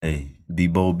Hey, be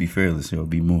bold, be fearless, yo.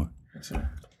 Be more.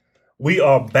 We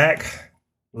are back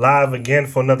live again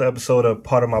for another episode of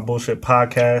Part of My Bullshit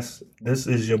Podcast. This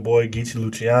is your boy Geechee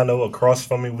Luciano. Across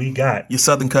from me, we got your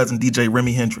southern cousin DJ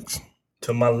Remy Hendrix.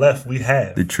 To my left, we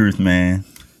have The Truth, man.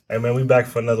 Hey man, we back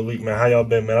for another week, man. How y'all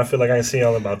been, man? I feel like I ain't seen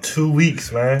y'all in about 2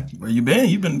 weeks, man. Where you been?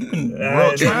 You've been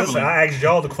world traveling. Listen, I asked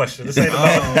y'all the question. This ain't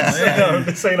about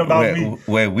this ain't about me.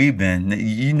 Where we been?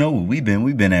 You know where we been.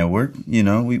 We've been at work. You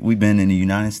know, we been in the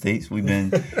United States. We've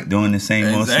been doing the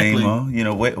same old, same old. You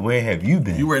know, where have you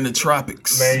been? You were in the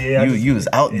tropics, man. Yeah, you was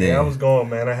out there. Yeah, I was going,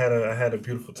 man. I had a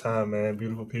beautiful time, man.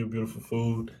 Beautiful people, beautiful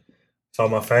food. Saw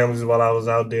my families while I was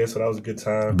out there, so that was a good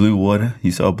time. Blue water,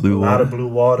 you saw blue water. A lot of blue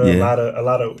water, yeah. a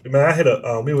lot of. Man, I hit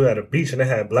we were at a beach and they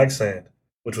had black sand,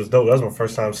 which was dope. That was my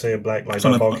first time seeing black, like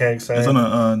volcanic sand. It's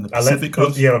on the Pacific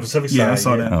coast. Yeah, on the Pacific side. Yeah, I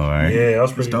saw that. All right. Yeah, that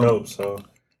was pretty dope. So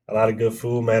a lot of good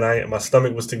food, man. My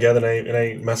stomach was together. It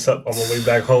ain't mess up on my way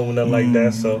back home and nothing like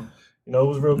that. So it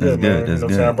was real good, man. That's you know what I'm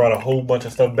saying? I brought a whole bunch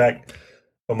of stuff back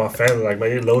for my family. Like, man,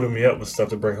 they loaded me up with stuff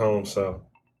to bring home. So.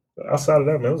 Outside of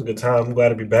that, man, it was a good time. I'm glad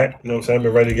to be back. You know what I'm saying? I've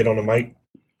been ready to get on the mic.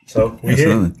 So, we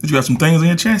here. Did you got some things on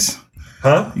your chest?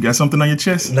 Huh? You got something on your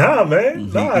chest? Nah, man.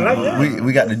 Nah, not yet.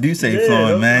 We got the Duce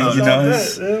flowing, man. You know what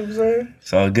I'm saying?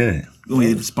 It's all good. We're going to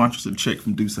get the sponsorship check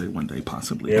from Duce one day,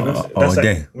 possibly. Yeah, all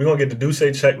day. We're going to get the Duce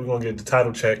check. We're going to get the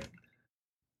title check.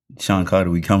 Sean Carter,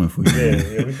 we coming for you.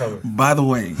 Yeah, we coming. By the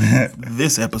way,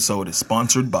 this episode is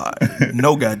sponsored by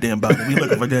no goddamn body. We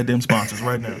looking for goddamn sponsors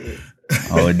right now.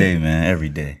 All day, man. Every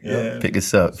day. Yeah. Pick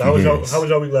us up. So how was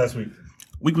y'all week last week?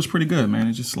 Week was pretty good, man.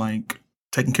 It's just like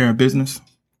taking care of business,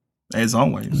 as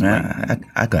always. Man,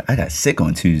 I got sick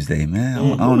on Tuesday, man.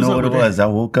 I don't know what it was. I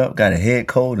woke up, got a head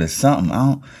cold or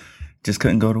something. Just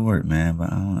couldn't go to work, man.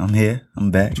 But I'm here.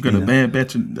 I'm back. You got a bad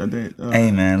batch of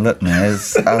Hey, man, look, man. I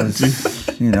was,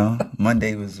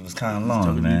 Monday was kind of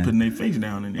long, man. Putting their face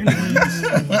down and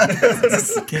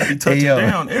anyways. Can't be touching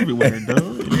down everywhere,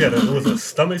 dog. It was a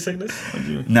stomach sickness?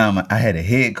 Nah, I had a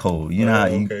head cold. You know how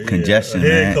congestion,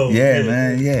 man. Head cold. Yeah,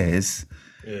 man. Yeah,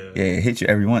 it hits you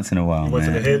every once in a while, you went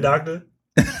man. To the head doctor?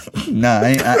 Nah,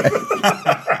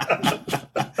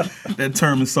 That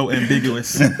term is so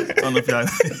ambiguous. I don't know if y'all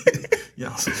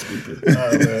so stupid.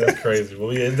 Oh, man, that's crazy. Well,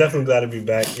 it's definitely glad to be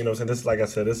back. You know, so this, like I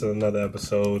said, this is another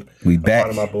episode. We back. Part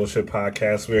of my bullshit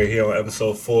podcast. We're here on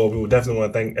episode 4. We would definitely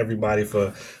want to thank everybody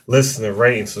for listening,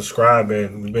 rating,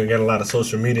 subscribing. We've been getting a lot of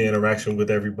social media interaction with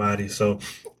everybody. So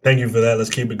thank you for that. Let's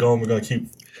keep it going. We're going to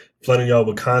keep flooding y'all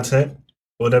with content.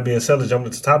 With that being said, let's jump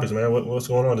into topics, man. What's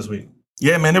going on this week?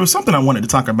 Yeah, man, there was something I wanted to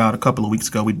talk about a couple of weeks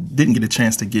ago. We didn't get a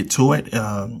chance to get to it.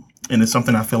 And it's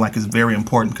something I feel like is very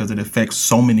important because it affects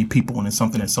so many people and it's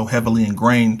something that's so heavily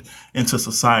ingrained into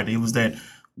society. It was that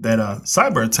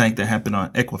cyber attack that happened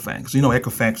on Equifax. You know,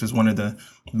 Equifax is one of the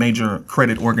major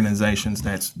credit organizations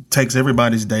that takes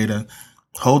everybody's data,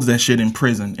 holds that shit in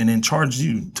prison, and then charges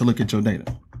you to look at your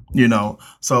data. You know,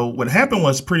 so what happened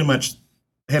was pretty much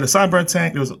had a cyber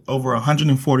attack. There was over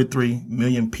 143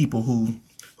 million people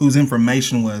whose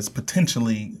information was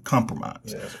potentially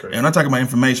compromised. Yeah, that's crazy. And I'm not talking about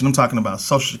information. I'm talking about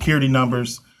social security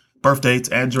numbers, birth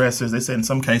dates, addresses. They said in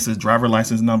some cases, driver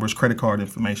license numbers, credit card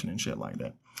information, and shit like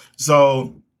that.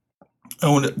 So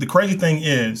the crazy thing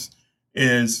is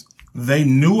they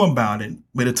knew about it,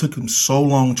 but it took them so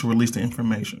long to release the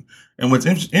information. And what's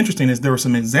interesting is there were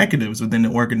some executives within the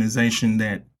organization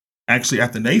that actually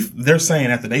after they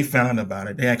found out about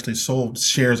it, they actually sold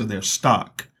shares of their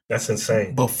stock. That's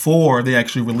insane. Before they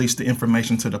actually released the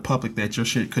information to the public that your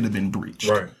shit could have been breached.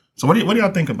 Right. So what do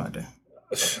y'all think about that?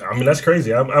 I mean, that's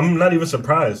crazy. I'm not even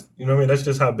surprised. You know what I mean? That's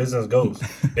just how business goes.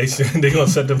 They're going to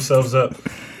set themselves up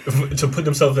to put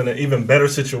themselves in an even better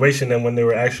situation than when they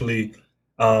were actually,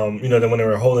 than when they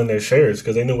were holding their shares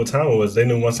because they knew what time it was. They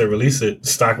knew once they released it,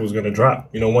 stock was going to drop.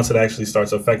 You know, once it actually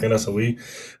starts affecting us and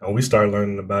we start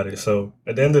learning about it. So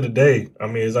at the end of the day, I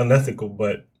mean, it's unethical,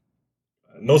 but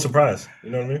no surprise. You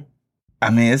know what I mean?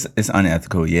 I mean, it's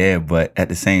unethical, yeah, but at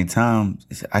the same time,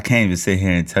 I can't even sit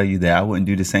here and tell you that I wouldn't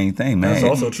do the same thing, man. That's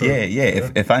also true. Yeah.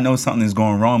 If I know something is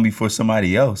going wrong before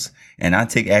somebody else and I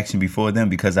take action before them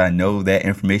because I know that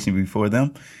information before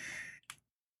them,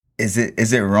 is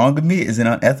it wrong of me? Is it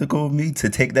unethical of me to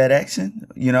take that action?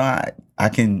 You know, I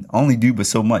can only do but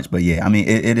so much. But yeah, I mean,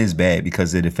 it is bad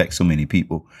because it affects so many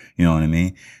people. You know what I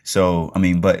mean? So, I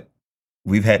mean, but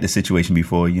we've had this situation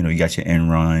before. You know, you got your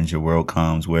Enrons, your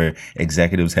WorldComs, where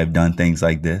executives have done things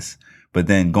like this. But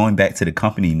then going back to the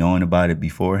company, knowing about it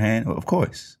beforehand, of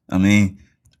course. I mean,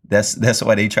 that's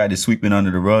why they tried to sweep it under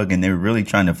the rug, and they're really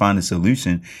trying to find a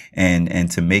solution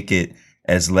and to make it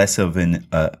as less of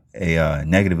a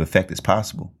negative effect as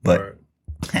possible. But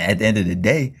at the end of the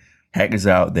day, Hackers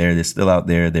are out there. They're still out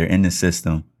there. They're in the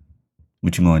system.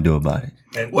 What you going to do about it?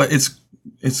 And Well,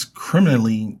 it's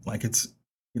criminally, like, it's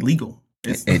illegal.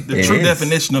 It's It the true is.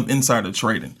 definition of insider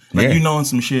trading. Like, Yeah. you knowing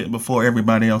some shit before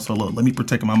everybody else. So look, let me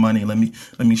protect my money. Let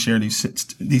me share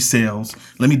these sales.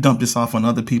 Let me dump this off on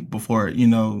other people before,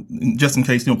 just in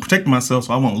case, protect myself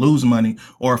so I won't lose money.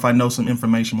 Or if I know some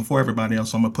information before everybody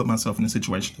else, so I'm gonna put myself in a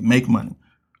situation to make money.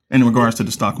 In regards to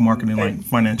the stock market and like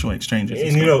financial exchanges.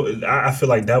 and I feel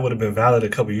like that would have been valid a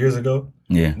couple years ago.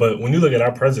 Yeah. But when you look at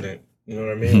our president, you know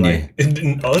what I mean? Like,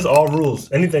 it's all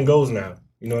rules. Anything goes now.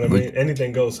 You know what I mean?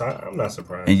 Anything goes. So I'm not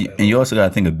surprised. And you also got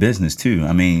to think of business too.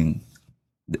 I mean,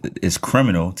 it's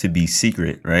criminal to be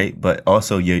secret, right? But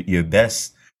also your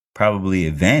best probably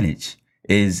advantage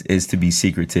is to be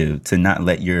secretive, to not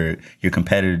let your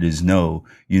competitors know,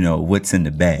 what's in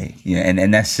the bag. Yeah,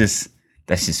 and that's just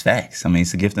facts. I mean,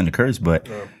 it's a gift and a curse, but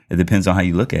it depends on how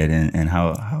you look at it and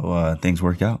how things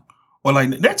work out. Well,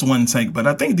 like, that's one take, but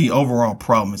I think the overall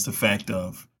problem is the fact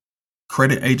of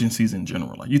credit agencies in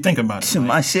general. Like, you think about it.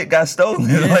 My shit got stolen.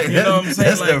 Yeah, Like, you know what I'm saying?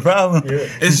 That's the Like, problem. Yeah.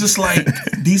 It's just like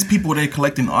these people, they're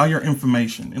collecting all your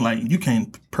information. And like, you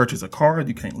can't purchase a car,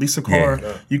 you can't lease a car,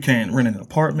 Yeah. you can't rent an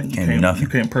apartment, Can't do nothing. you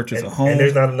can't purchase a home. And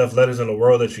there's not enough letters in the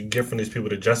world that you get from these people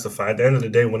to justify. At the end of the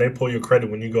day, when they pull your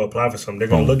credit, when you go apply for something, they're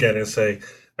going to look at it and say,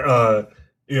 you know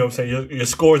what I'm saying, your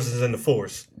scores is in the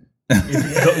fours.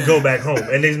 go back home.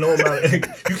 And there's no amount of,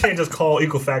 you can't just call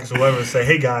Equifax or whoever and say,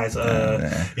 hey guys,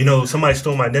 somebody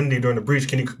stole my identity during the breach.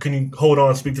 Can you hold on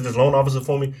and speak to this loan officer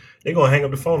for me? They're going to hang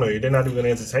up the phone on you. They're not even going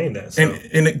to entertain that. So.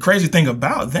 And the crazy thing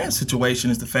about that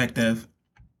situation is the fact that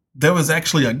there was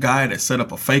actually a guy that set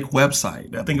up a fake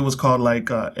website. I think it was called like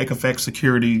Equifax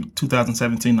Security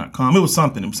 2017.com. It was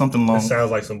something along. It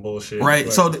sounds like some bullshit.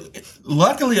 Right. So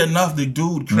luckily enough, the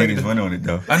dude created. Niggas went on it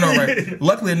though. I know, right?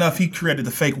 Luckily enough, he created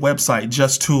the fake website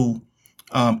just to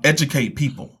educate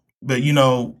people. But in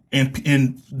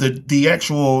the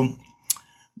actual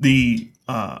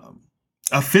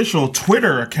official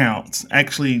Twitter accounts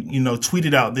actually,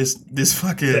 tweeted out this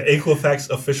fucking. The Equifax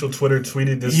official Twitter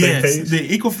tweeted this fake page?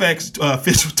 The Equifax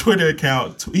official Twitter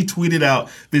account, he tweeted out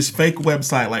this fake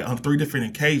website like on 3 different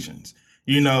occasions,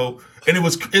 and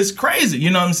it's crazy,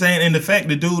 you know what I'm saying? And the fact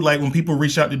the dude, like when people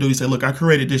reach out to dude, he said, look, I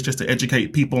created this just to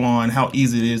educate people on how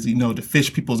easy it is, to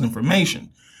phish people's information.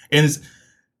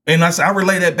 And I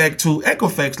relay that back to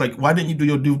Equifax. Like, why didn't you do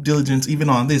your due diligence even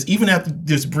on this? Even after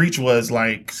this breach was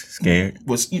like Scared.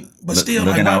 but still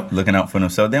looking out for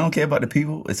themselves. They don't care about the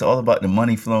people. It's all about the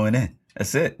money flowing in.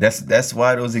 That's it. That's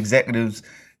why those executives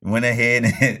went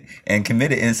ahead and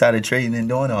committed insider trading and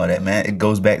doing all that, man. It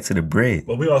goes back to the bread.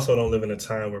 But we also don't live in a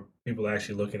time where people are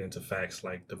actually looking into facts.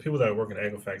 Like the people that are working at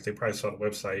Equifax, they probably saw the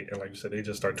website and, like you said, they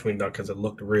just start tweeting out because it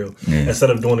looked real. Yeah.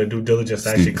 Instead of doing the due diligence to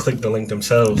actually click the link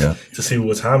themselves to see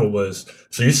what time it was.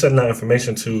 So you're sending that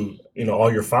information to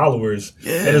all your followers,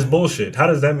 and it's bullshit. How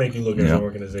does that make you look as an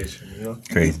organization?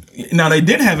 Crazy. Now they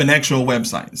did have an actual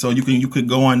website, so you could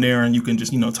go on there and you can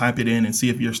just type it in and see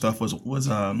if your stuff was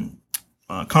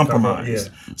compromised.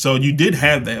 Yeah. So you did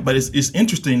have that, but it's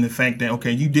interesting the fact that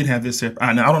you did have this. Now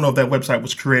I don't know if that website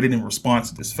was created in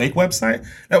response to this fake website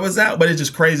that was out, but it's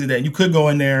just crazy that you could go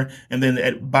in there and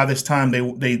then by this time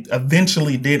they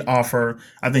eventually did offer,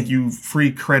 I think, you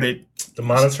free credit. The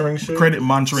monitoring shit? Credit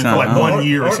monitoring for like 1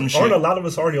 year or some shit. Aren't a lot of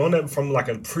us already on that from like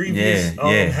a previous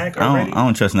hack already? I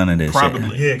don't trust none of this Probably.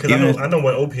 shit. Yeah, because I know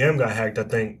when OPM got hacked, I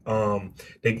think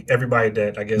everybody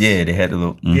that, I guess... Yeah, they had the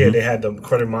little... they had the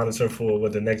credit monitor for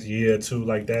the next year or two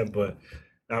like that, but...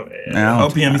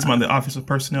 OPM is the Office of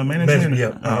Personnel Management?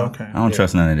 Yeah. Oh, okay. I don't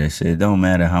trust none of this shit. It don't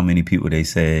matter how many people they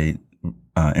said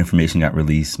information got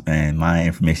released, and my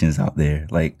information is out there.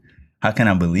 Like, how can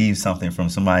I believe something from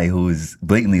somebody who is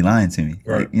blatantly lying to me?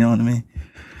 Right. Like, you know what I mean?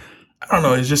 I don't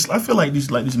know. It's just, I feel like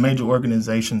these major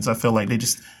organizations, I feel like they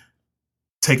just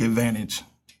take advantage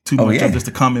too much of just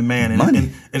the common man.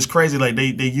 And it's crazy. Like they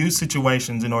use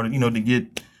situations in order, to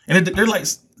get, and they're like,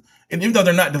 and even though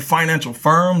they're not the financial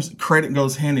firms, credit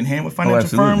goes hand in hand with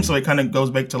financial firms. So it kind of goes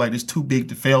back to like this too big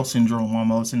to fail syndrome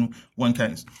almost in one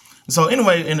case. So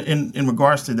anyway, in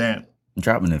regards to that,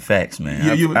 dropping the facts,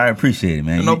 man. I appreciate it,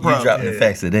 man. No You problem. dropping the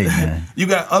facts today, man. You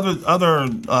got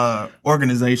other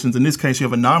organizations. In this case, you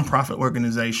have a nonprofit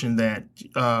organization that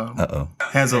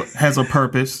has a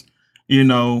purpose.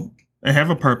 They have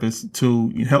a purpose to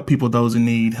help people, those in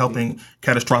need, helping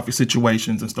catastrophic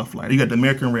situations and stuff like that. You got the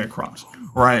American Red Cross,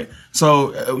 right?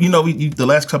 So the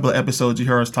last couple of episodes you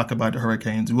heard us talk about the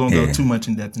hurricanes. We won't go too much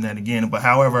in depth in that again. But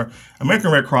however,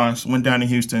 American Red Cross went down to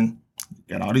Houston,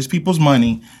 got all these people's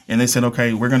money, and they said,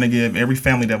 okay, we're going to give every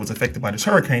family that was affected by this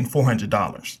hurricane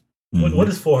 $400. What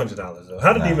is $400 though?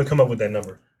 How did they even come up with that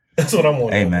number? That's what I'm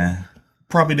on. Hey, man.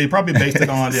 They probably based it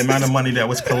on the amount of money that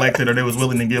was collected or they was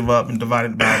willing to give up and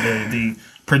divided by the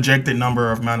projected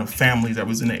number of amount of families that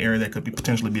was in the area that could be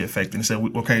potentially be affected. And said,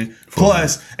 okay,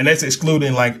 plus, and that's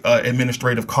excluding like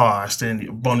administrative costs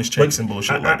and bonus checks and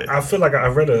bullshit like that. I feel like I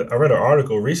read an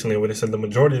article recently where they said the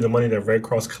majority of the money that Red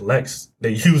Cross collects,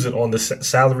 they use it on the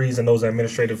salaries and those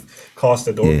administrative costs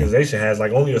that the organization has.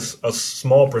 Like only a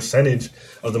small percentage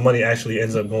of the money actually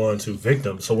ends up going to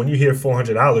victims. So when you hear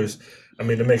 $400, I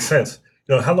mean, it makes sense.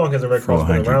 You know, how long has the Red Cross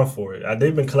been around for?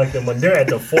 They've been collecting money. They're at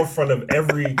the forefront of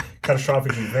every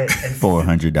catastrophic event. And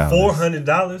 $400.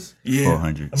 $400? Yeah.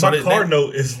 $400. My car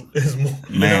note is more.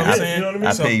 Man, you know what I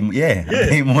mean? I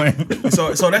pay more.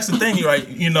 So that's the thing, right?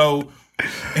 You know,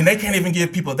 and they can't even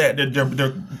give people that.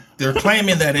 They're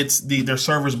claiming that their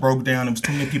servers broke down. There was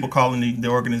too many people calling the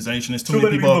organization. There's too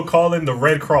many people calling the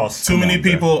Red Cross. Too many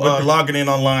people logging in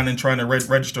online and trying to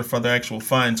register for the actual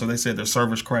fund. So they said their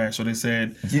servers crashed. So they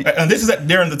said, and this is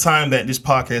during the time that this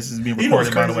podcast is being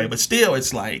recorded, by the way. But still,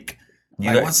 it's like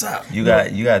what's up? You got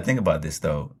to think about this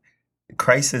though.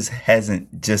 Crisis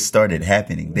hasn't just started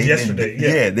happening. They've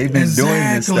been doing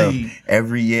this stuff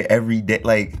every year, every day.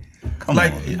 Like. Come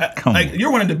on.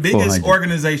 You're one of the biggest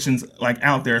organizations like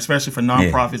out there, especially for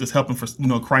nonprofits that's helping for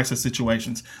crisis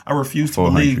situations. I refuse to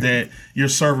believe that your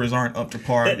servers aren't up to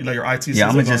par. Like your IT systems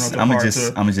aren't up to par.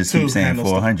 I'm just keep saying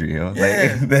 400, yo.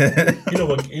 Yeah.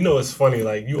 You know what's funny?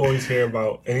 Like you always hear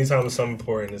about anytime there's something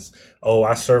important, it's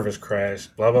our servers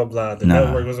crashed, blah blah blah. The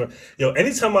network was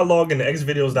anytime I log into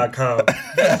xvideos.com,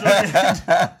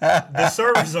 the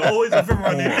servers are always up and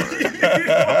running.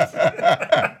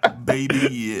 Baby,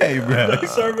 yeah. Hey, bro. The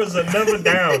servers are never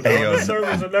down. The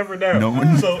servers are never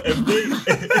down. So if they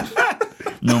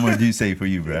no more do say for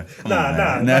you, bro.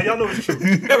 Nah, y'all know it's true.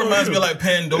 That reminds me of like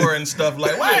Pandora and stuff.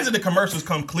 Like, why is it the commercials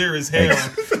come clear as hell?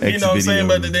 You know what I'm saying?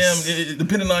 But the damn,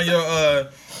 depending on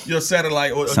your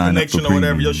satellite or connection or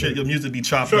whatever, your music be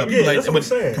chopped up. Yeah, that's what I'm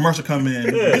saying. Commercial come in.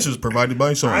 Yeah. This is provided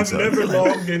by so and so. I've never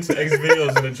logged into X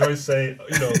videos and the joint say,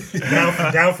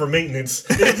 down for maintenance.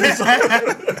 Hey,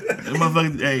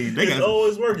 it's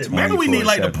always working. Maybe we need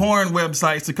like the porn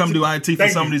websites to come do IT for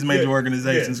some of these major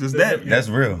organizations because that's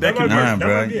real. That can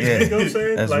bro. Yeah, you know what I'm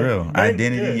saying? That's real.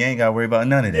 Identity, you ain't got to worry about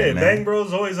none of that. Yeah, man. Bang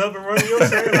Bros always up and running. You know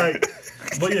what I'm saying? Like.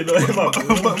 But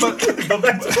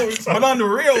on the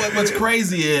real, what's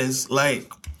crazy is like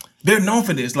they're known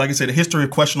for this. Like I said, the history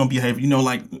of questionable behavior. You know,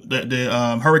 like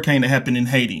the hurricane that happened in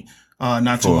Haiti,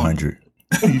 not too 400.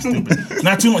 You stupid.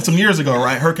 Not too much. Some years ago,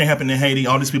 right? Hurricane happened in Haiti.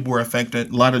 All these people were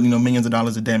affected. A lot of millions of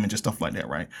dollars of damage and stuff like that,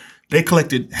 right? They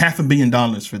collected $500 million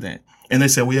for that. And they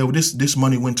said, well, this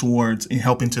money went towards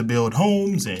helping to build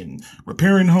homes and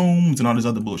repairing homes and all this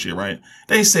other bullshit, right?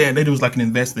 They said that it was like an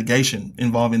investigation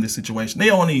involving this situation. They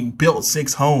only built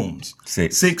 6 homes.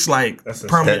 Six like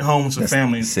permanent homes for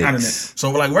families out of that.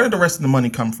 So like, where did the rest of the money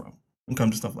come from? When it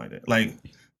comes to stuff like that. Like,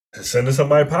 send it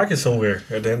somebody's pocket somewhere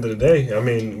at the end of the day. I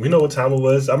mean, we know what time it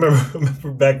was. I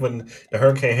remember back when the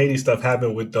Hurricane Haiti stuff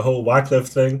happened with the whole Wycliffe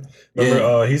thing.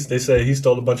 Remember, they said he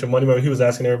stole a bunch of money. Remember, he was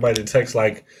asking everybody to text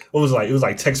it was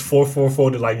like text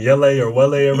 444 to like Yele or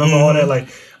Wele. Remember all that? Like,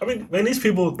 I mean, man, these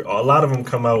people, a lot of them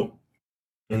come out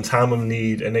in time of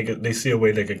need and they see a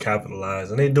way they can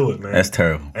capitalize and they do it, man. That's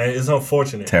terrible. And it's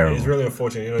unfortunate. Terrible. It's really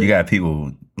unfortunate. You got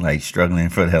people like struggling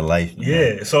for their life. Man.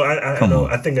 Yeah. So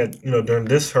I think that during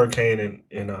this hurricane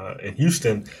in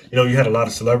Houston, you had a lot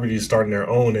of celebrities starting their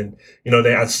own, and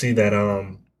I see that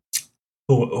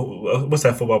what's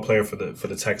that football player for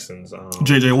the Texans?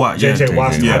 J.J. Watt. J.J.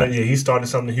 Watt. He started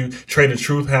something huge. Trade the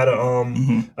Truth had a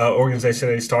organization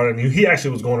that he started. And he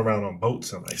actually was going around on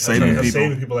boats and like saving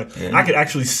people. Like I could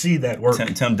actually see that work.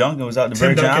 Tim Duncan was out the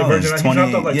Virgin Islands. He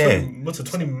dropped off like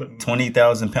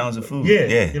 20,000 pounds of food.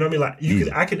 Yeah. You know what I mean?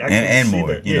 Like I could actually and see more.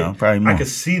 that. Probably more. I could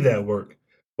see that work.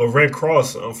 But Red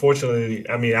Cross, unfortunately,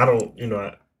 I mean, I don't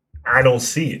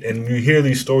see it. And you hear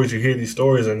these stories,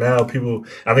 and now people,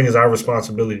 I think it's our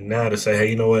responsibility now to say,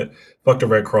 hey, you know what? Fuck the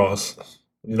Red Cross.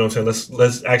 You know what I'm saying?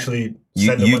 Let's actually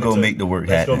send you go make the work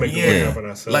happen. Let's go make the work happen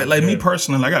ourselves. Like me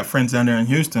personally, I got friends down there in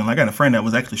Houston. I got a friend that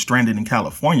was actually stranded in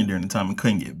California during the time and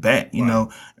couldn't get back. You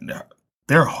know,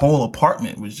 their whole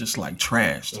apartment was just like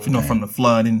trashed, from the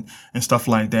flood and stuff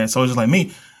like that. So it's just like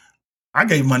me. I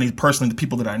gave money personally to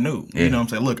people that I knew. You know what I'm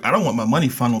saying? Look, I don't want my money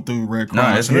funneled through Red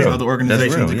Cross and other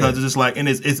organizations because it's just like, and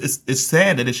it's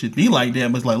sad that it should be like that,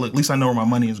 but it's like, look, at least I know where my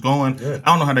money is going. Yeah.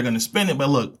 I don't know how they're going to spend it, but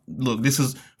look, this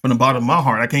is from the bottom of my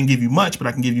heart. I can't give you much, but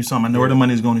I can give you some. I know where the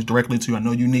money is going directly to. I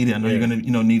know you need it. I know you're gonna,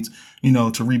 need,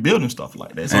 to rebuild and stuff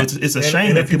like that. So it's a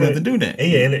shame that people have to do that.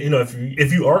 And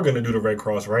if you are gonna do the Red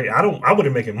Cross, right? I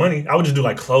wouldn't make it money. I would just do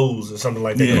like clothes or something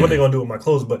like that. Yeah. What they gonna do with my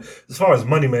clothes? But as far as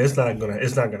money, man, it's not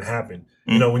gonna happen.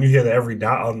 When you hear that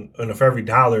for every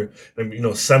dollar,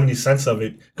 70 cents of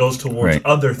it goes towards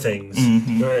other things.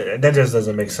 That just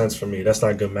doesn't make sense for me. That's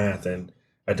not good math. And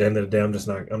at the end of the day,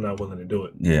 I'm not willing to do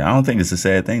it. Yeah, I don't think it's a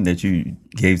sad thing that you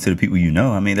gave to the people you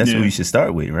know. I mean, that's what you should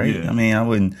start with, right? Yeah. I mean, I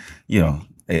wouldn't,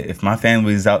 if my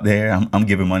family is out there, I'm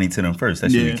giving money to them first.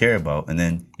 That's what you care about. And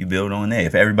then you build on that.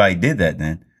 If everybody did that,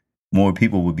 then more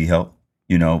people would be helped.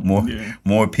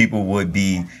 More people would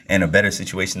be in a better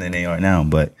situation than they are now.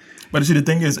 But see, the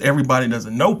thing is, everybody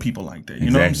doesn't know people like that. You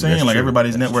know what I'm saying? Like,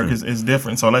 everybody's network is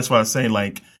different. So that's why I say,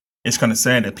 like, it's kind of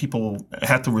sad that people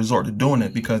have to resort to doing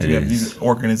it because you have these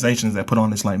organizations that put on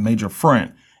this like major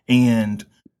front, and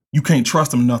you can't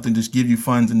trust them enough to just give you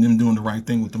funds and them doing the right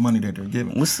thing with the money that they're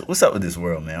giving. What's up with this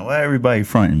world, man? Why everybody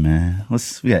fronting, man?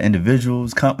 We got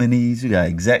individuals, companies, we got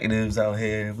executives out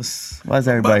here. Why is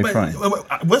everybody fronting?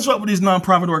 What's up with these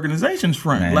nonprofit organizations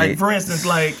fronting? Like, for instance,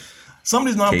 like some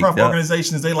of these nonprofit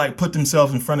organizations, they like put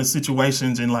themselves in front of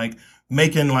situations and like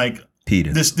making like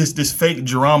Peter. This fake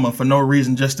drama for no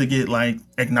reason, just to get like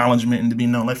acknowledgement and to be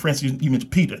known. Like, for instance, you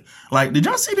mentioned Peter. Like, did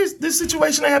y'all see this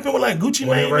situation that happened with like Gucci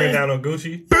when Mane? It rained down on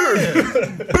Gucci.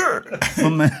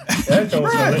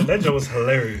 That joke was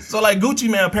hilarious. So like Gucci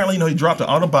Mane, apparently, he dropped an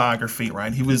autobiography,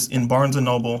 right? He was in Barnes and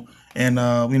Noble and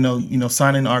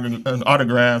signing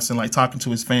autographs and like talking to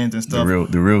his fans and stuff.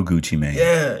 The real Gucci Mane.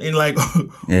 Yeah, and like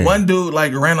one dude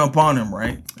like ran up on him,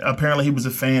 right? Apparently he was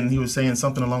a fan. And he was saying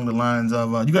something along the lines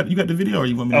of, "You got the video, or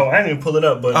you want me?" I didn't even pull it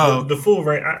up, but the fool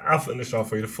ran. I'll finish off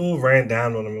for you. The fool ran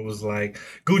down on him and was like,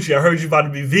 "Gucci, I heard you about to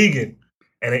be vegan."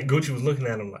 And then Gucci was looking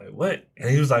at him like, "What?" And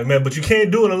he was like, "Man, but you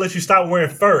can't do it unless you stop wearing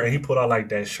fur." And he put out like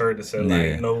that shirt that said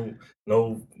like no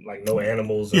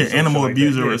animals. Or animal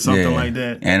abuser or something like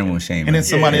that. Animal shaming. And then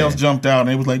somebody else jumped out and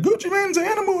it was like, Gucci Mane's an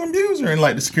animal abuser. And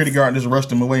like the security guard just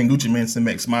rushed him away and Gucci Mane sitting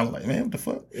back smiling like, man, what the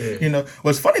fuck? Yeah.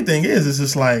 What's funny thing is, it's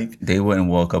just like, they wouldn't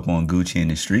walk up on Gucci in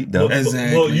the street though.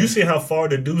 Exactly. Well, you see how far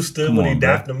the dude stood when he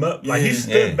dapped him up? Like he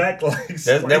stood back like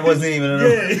that wasn't even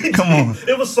enough. Come on.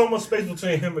 It was so much space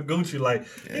between him and Gucci. Like,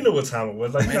 you know what time it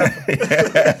was. Like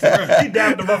he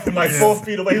dapped him up from like 4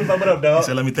 feet away. He was like, "What up, dog?" He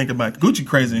said, "Let me think about it." Gucci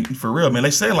crazy for real, man. They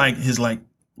say like his like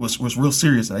was real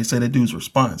serious. They say that dude's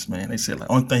response, man. They said like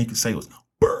only thing he could say was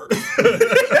 "bird."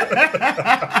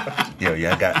 Yo,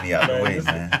 y'all got me out the way,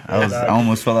 man. I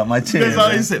almost fell out my chair. That's all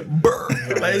he said.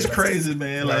 "Bird." Like, it's crazy,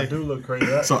 man. Like, I do look crazy.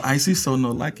 So Icy so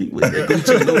no like he with that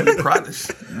Gucci Louis Pradash.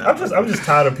 I'm just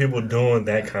tired of people doing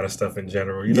that kind of stuff in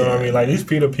general. You know what I mean? Like these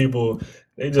Peter people,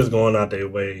 they just going out their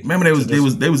way. Remember they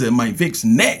was at Mike Vick's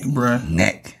neck, bruh.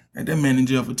 Neck. And that man in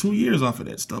jail for 2 years off of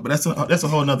that stuff. But that's a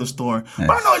whole nother story. Yes.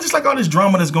 But I know it's just like all this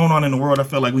drama that's going on in the world. I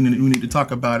feel like we need to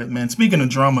talk about it, man. Speaking of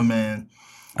drama, man.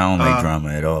 I don't like drama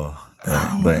at all.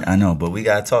 But I know, but we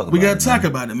gotta talk about it. We gotta talk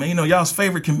about it, man. Y'all's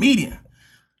favorite comedian.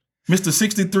 Mr.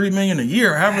 63 million a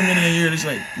year, however many a year, it's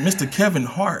like Mr. Kevin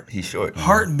Hart. He's short. Man.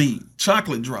 Heartbeat,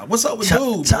 Chocolate Drop. What's up with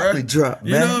dude, Chocolate Drop,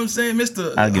 man. You know what I'm saying?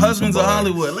 Mr. Husbands of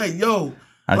Hollywood. Like, yo.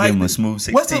 I'll give him a smooth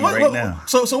 16 right now.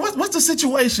 So what's the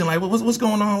situation? Like, what's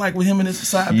going on like with him and his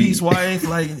side piece wife?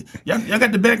 Like, y'all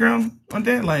got the background on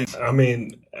that? Like, I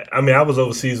mean, I was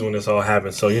overseas when this all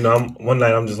happened. So, one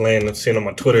night I'm just laying and seeing on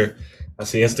my Twitter, I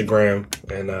see Instagram,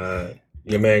 and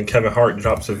your man Kevin Hart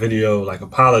drops a video like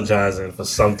apologizing for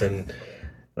something.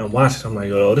 And I'm watching, I'm like,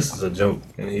 yo, this is a joke.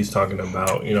 And he's talking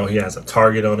about, he has a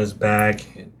target on his back,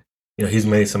 and he's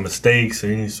made some mistakes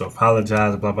and he needs to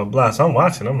apologize, blah, blah, blah. So I'm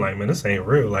watching. I'm like, man, this ain't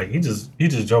real. Like, he just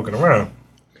joking around.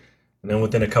 And then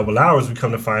within a couple hours, we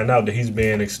come to find out that he's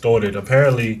being extorted.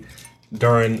 Apparently,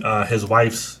 during his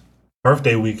wife's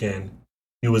birthday weekend,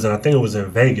 he was in, I think it was in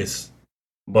Vegas.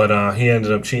 But he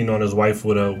ended up cheating on his wife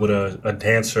with a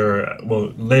dancer.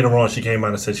 Well, later on, she came out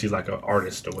and said she's like an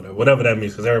artist or whatever that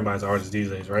means, because everybody's an artist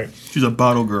these days, right? She's a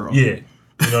bottle girl. Yeah.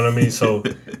 You know what I mean? So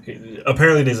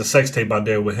apparently there's a sex tape out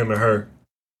there with him and her,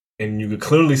 and you could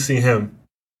clearly see him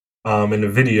in the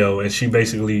video, and she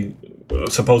basically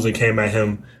supposedly came at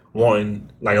him wanting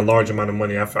like a large amount of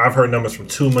money. I've heard numbers from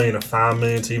 $2 million to $5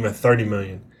 million to even $30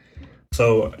 million.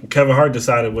 So Kevin Hart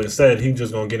decided, well, instead he's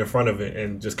just gonna get in front of it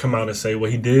and just come out and say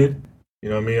what he did. You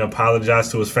know what I mean?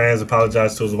 Apologize to his fans,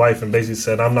 apologize to his wife, and basically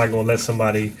said, "I'm not gonna let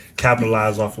somebody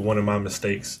capitalize off of one of my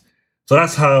mistakes." So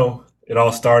that's how it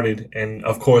all started, and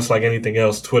of course, like anything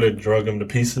else, Twitter drug him to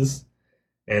pieces,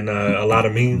 and a lot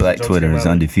of memes. Black Twitter is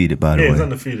undefeated, by the way. Yeah, it's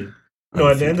undefeated.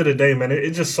 At the end of the day, man,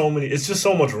 it's just so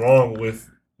much wrong with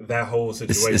that whole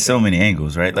situation. It's so many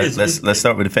angles, right? Let's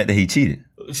start with the fact that he cheated.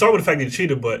 Start with the fact that he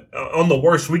cheated, but on the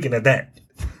worst weekend at that.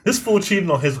 This fool cheated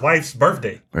on his wife's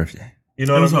birthday. You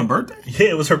know, it was her birthday. Yeah,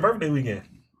 it was her birthday weekend.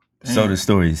 Damn. So the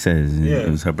story says it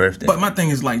was her birthday. But my thing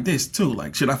is like this too.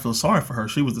 Like, should I feel sorry for her?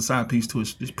 She was the side piece to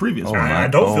his previous. I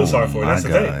don't feel sorry for her. That's the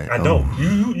thing. I don't.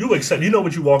 You accept. You know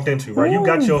what you walked into, right? You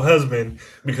got your husband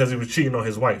because he was cheating on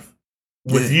his wife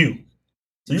with you.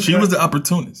 So she was the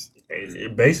opportunist.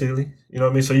 Basically, you know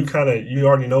what I mean? So you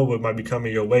already know what might be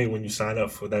coming your way when you sign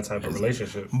up for that type of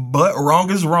relationship. But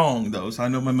wrong is wrong, though. So I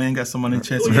know my man got some on the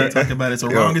chest when he talking about it. So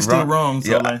wrong is still wrong.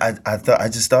 So I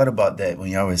just thought about that when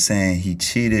y'all were saying he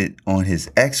cheated on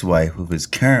his ex-wife with his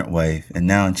current wife, and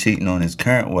now I'm cheating on his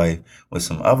current wife with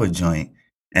some other joint.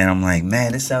 And I'm like,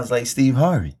 man, this sounds like Steve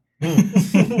Harvey.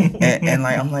 and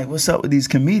like I'm like, what's up with these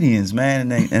comedians,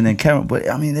 man? And then Kevin, but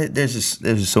I mean, there's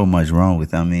just so much wrong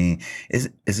with it. I mean,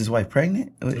 is his wife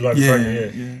pregnant?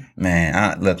 Yeah.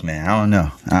 Man, look, man, I don't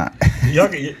know.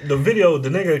 The video, the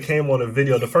nigga came on the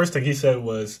video. The first thing he said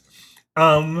was,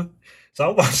 so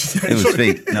I watched that. It was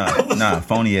fake.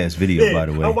 Phony ass video, by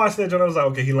the way. I watched that and I was like,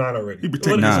 okay, he lying already. He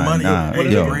protecting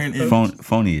his money.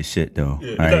 Phony as shit, though.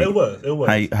 Yeah, right? It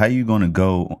was. How you gonna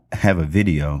go have a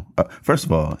video? First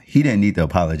of all, he didn't need to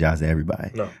apologize to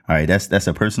everybody. No. All right, that's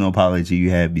a personal apology you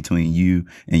have between you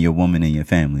and your woman and your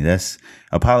family. That's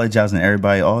apologizing to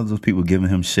everybody. All those people giving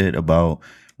him shit about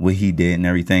what he did and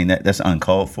everything, that's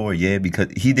uncalled for, because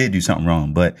he did do something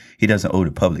wrong, but he doesn't owe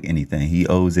the public anything. He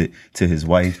owes it to his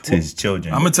wife, to his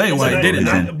children. I'm gonna tell you why he did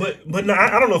it. But no,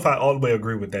 I don't know if I all the way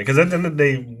agree with that, because at the end of the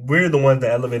day, we're the ones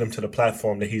that elevate him to the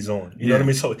platform that he's on. You know what I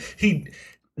mean? So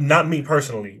not me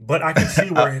personally, but I can see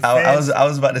where his fans, I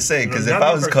was about to say, because if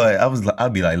I was caught,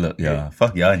 I'd be like, look, y'all,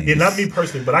 fuck y'all. Yeah, not me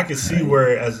personally, but I can see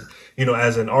where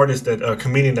as an artist, a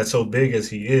comedian that's so big as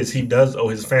he is, he does owe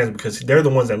his fans, because they're the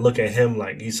ones that look at him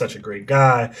like he's such a great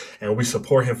guy, and we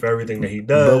support him for everything that he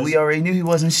does. But we already knew he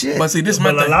wasn't shit. But see,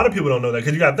 a lot of people don't know that,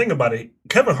 because you got to think about it.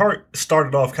 Kevin Hart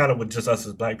started off kind of with just us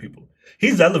as black people.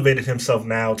 He's elevated himself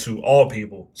now to all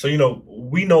people. So,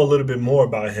 we know a little bit more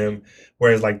about him,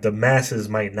 whereas like the masses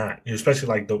might not, especially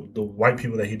like the white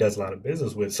people that he does a lot of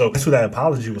business with. So that's what that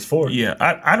apology was for. Yeah,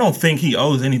 I don't think he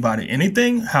owes anybody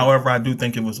anything. However, I do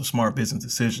think it was a smart business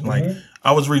decision. Like,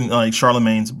 I was reading like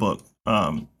Charlamagne's book,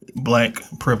 Black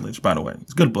Privilege, by the way.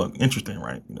 It's a good book. Interesting,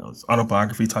 right? It's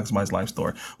autobiography, talks about his life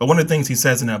story. But one of the things he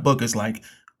says in that book is like,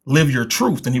 live your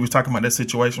truth. And he was talking about that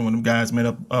situation when them guys met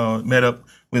up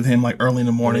with him like early in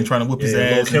the morning trying to whoop his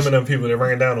ass. Him and them people that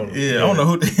ran down on him. Yeah, I don't know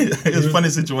who. It was a funny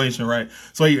situation, right?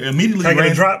 So he immediately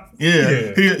ran. Drop?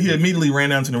 Yeah. He immediately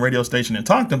ran down to the radio station and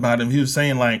talked about him. He was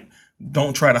saying like,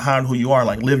 don't try to hide who you are.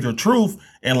 Like, live your truth.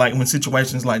 And like when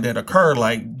situations like that occur,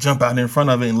 like jump out in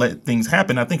front of it and let things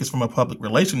happen. I think it's from a public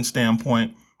relations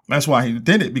standpoint. That's why he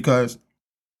did it, because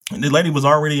the lady was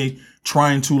already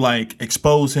trying to like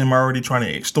expose him, already trying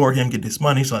to extort him, get this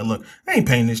money. So like, look, I ain't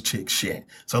paying this chick shit.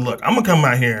 So look, I'm gonna come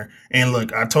out here and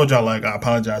look, I told y'all, like, I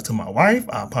apologize to my wife.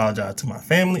 I apologize to my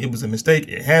family. It was a mistake.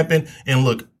 It happened. And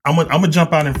look, I'm gonna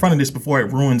jump out in front of this before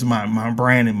it ruins my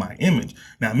brand and my image.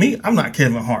 Now me, I'm not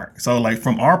Kevin Hart. So like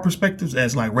from our perspectives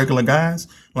as like regular guys,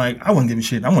 like I wouldn't give a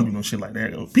shit. I wouldn't do no shit like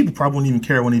that. People probably wouldn't even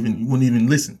care, wouldn't even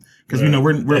listen. Because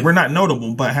we're not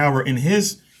notable. But however,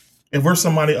 if we're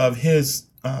somebody of his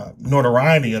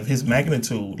notoriety, of his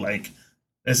magnitude, like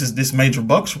this major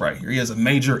bucks right here. He has a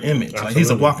major image. Absolutely. Like he's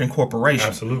a walking corporation.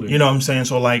 Absolutely. You know what I'm saying?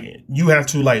 So like you have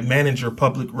to like manage your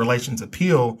public relations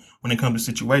appeal when it comes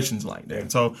to situations like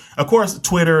that. So of course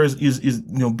Twitter is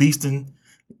beasting,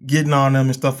 getting on them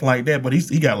and stuff like that. But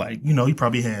he got like, he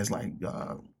probably has like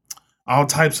all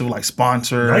types of like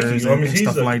sponsors and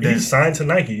stuff like that. He's signed to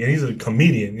Nike and he's a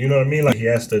comedian. You know what I mean? Like he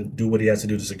has to do what he has to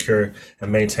do to secure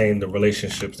and maintain the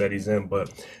relationships that he's in.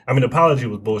 But I mean, the apology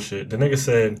was bullshit. The nigga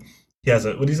said he has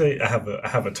what did he say? I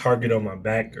have a target on my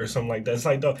back or something like that. It's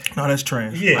like, dog. No, that's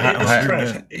trash. Yeah, it's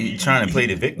trash. You're trying to play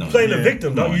the victim. Playing the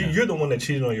victim, dog. You're the one that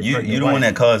cheated on your pregnant You're the wife. one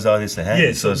that caused all this to happen.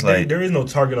 Yeah, so it's like there is no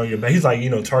target on your back. He's like,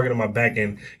 target on my back,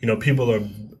 and people are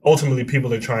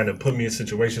trying to put me in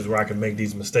situations where I can make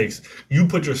these mistakes. You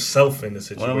put yourself in the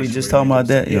situation. Well, we just talking about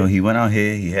that. He went out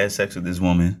here, he had sex with this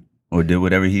woman, or did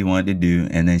whatever he wanted to do,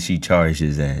 and then she charged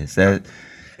his ass.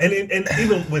 And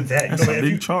even with that, if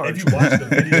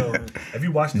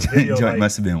you watch the video, joint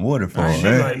must have been waterfall,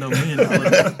 right? Like no $1 million.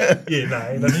 Yeah,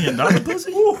 ain't $1 million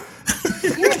pussy.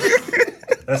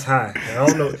 That's high. I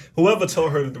don't know whoever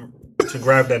told her to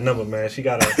grab that number, man. She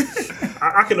got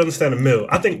I can understand $1 million.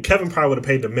 I think Kevin probably would have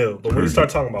paid the $1 million, but when you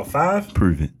start talking about $5 million,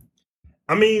 prove it.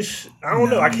 I mean, I don't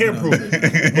know. I can't prove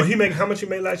it. But how much he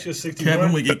made last year? 61.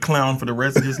 Kevin would get clowned for the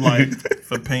rest of his life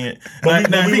for paying. But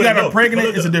Now, if he got her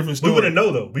pregnant, it's a different story. We wouldn't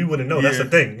know though. We wouldn't know. Yeah. That's the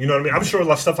thing. You know what I mean? I'm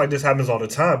sure stuff like this happens all the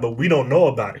time, but we don't know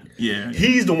about it. Yeah.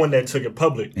 He's the one that took it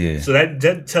public. Yeah. So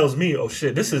that tells me, oh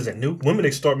shit, this isn't new. Women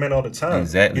extort men all the time.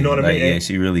 Exactly. You know what I mean? Yeah,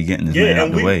 she really getting this man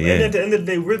out the way. Yeah. And at the end of the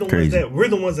day, we're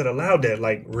the ones that allowed that.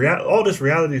 Like all this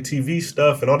reality TV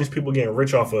stuff and all these people getting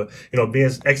rich off of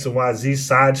being X and Y Z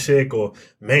side chick or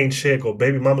main chick or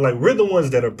baby mama. Like we're the ones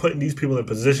that are putting these people in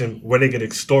position where they can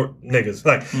extort niggas.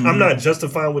 Like I'm not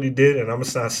justifying what he did, and I'm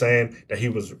just not saying that he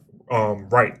was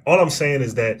right. All I'm saying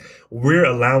is that we're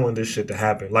allowing this shit to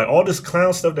happen. Like all this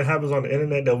clown stuff that happens on the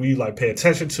internet that we like pay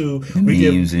attention to.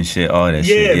 Memes and shit, all that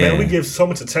shit. Yeah, man, we give so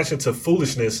much attention to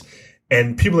foolishness.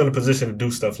 And people in a position to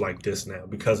do stuff like this now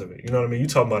because of it. You know what I mean? You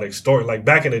talking about extorting. Like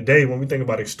back in the day when we think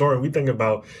about extorting, we think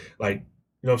about like,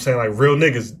 you know what I'm saying? Like real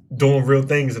niggas doing real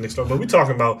things and extorting. But we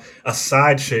talking about a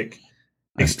side chick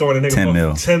extorting a nigga 10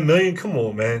 mil. 10 million. Come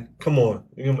on, man. Come on.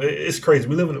 It's crazy.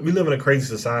 We live in a crazy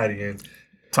society, and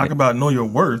talk about know your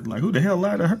worth. Like who the hell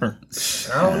lied to her?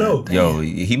 I don't know. Yo,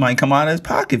 he might come out of his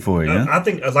pocket for it. Yeah? I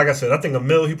think, like I said, I think $1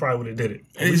 million he probably would have did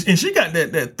it. And she got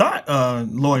that thought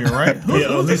lawyer, right?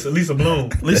 Lisa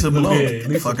Bloom. Lisa Bloom. Yeah,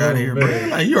 Lisa Fuck Bloom, out of here, man.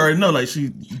 bro. Like you already know, like she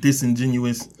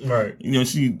disingenuous. Right.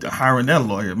 She hiring that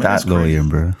lawyer, man. Thought lawyer,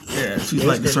 bro. Yeah, she's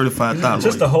like the certified thought lawyer.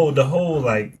 Just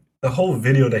the whole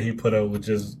video that he put out was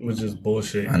just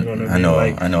bullshit. You know what I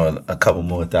mean? I know a couple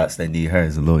more thoughts that need her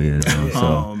as a lawyer. Though, so.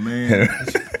 Oh man,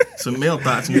 some male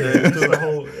thoughts. Yeah, just the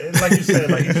whole, and like you said,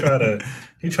 like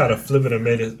he tried to flip it and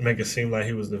make it seem like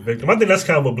he was the victim. I think that's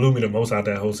kind of what blew me the most out of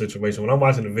that whole situation. When I'm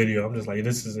watching the video, I'm just like,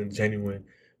 this isn't genuine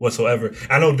whatsoever.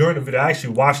 I know during the video, I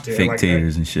actually watched it. Fake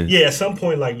tears and shit. Yeah, at some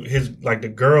point, one of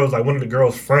the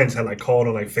girls' friends had called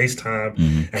on FaceTime,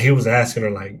 and he was asking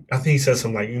her I think he said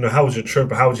something like, how was your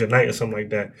trip or how was your night or something like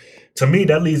that. To me,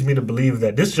 that leads me to believe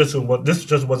that this just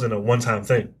wasn't a one-time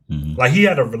thing. Mm-hmm. Like he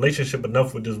had a relationship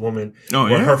enough with this woman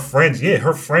where her friends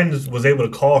was able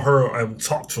to call her and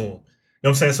talk to him. You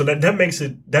know what I'm saying? So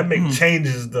that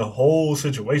changes the whole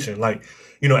situation. Like,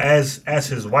 as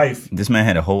his wife, this man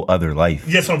had a whole other life.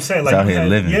 Yes, what I'm saying. He's out here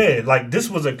living. Yeah, like this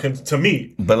was to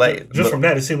me. But from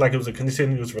that, it seemed like it was a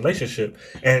continuous relationship.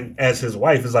 And as his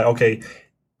wife, it's like, okay,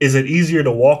 is it easier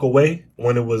to walk away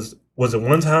when it was it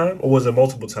one time or was it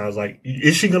multiple times? Like,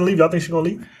 is she gonna leave? Y'all think she's gonna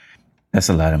leave? That's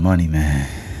a lot of money, man.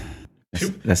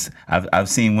 I've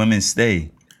seen women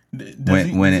stay Does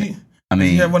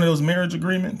he have one of those marriage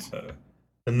agreements?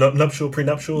 The nuptial,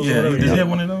 prenuptials, yeah, or whatever. Does he have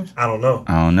one of those? I don't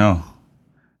know.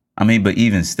 I mean, but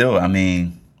even still,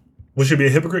 would she be a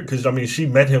hypocrite? Because she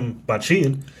met him by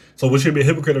cheating. So would she be a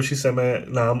hypocrite if she said,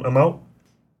 "Man, nah, I'm out"?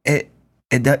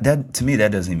 That to me,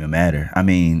 that doesn't even matter.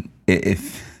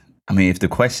 If the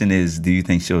question is, do you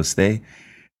think she'll stay?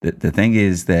 The thing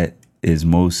is that is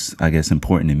most, I guess,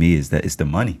 important to me is that it's the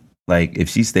money. Like, if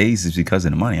she stays, it's because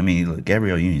of the money. Look,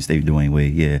 Gabrielle Union stayed with Dwayne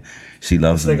Wade. Yeah, she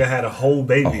loves him. This nigga had a whole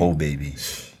baby.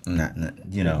 Not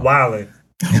Wilding.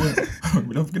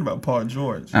 Don't forget about Paul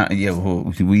George. I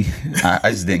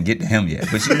just didn't get to him yet.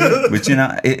 But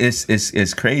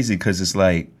it's crazy because it's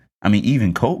like,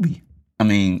 even Kobe.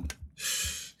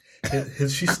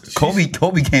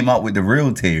 Kobe came out with the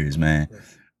real tears, man.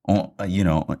 On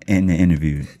in the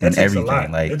interview and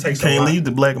everything. Like, it takes can't leave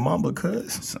the Black Mamba,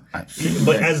 cuz.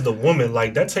 But as the woman,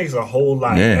 that takes a whole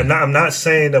lot. Yeah. And I'm not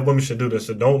saying that women should do this,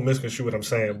 so don't misconstrue what I'm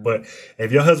saying. But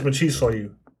if your husband cheats on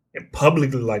you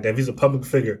publicly like that, if he's a public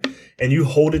figure, and you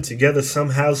hold it together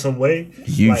somehow, some way,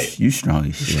 you strong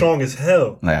as shit. You strong as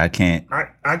hell. Like, I can't.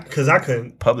 Because I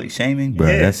couldn't. Public shaming, bro.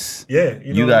 That's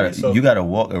You gotta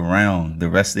walk around the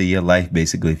rest of your life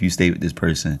basically if you stay with this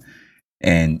person.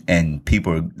 And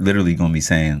people are literally gonna be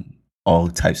saying all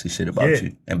types of shit about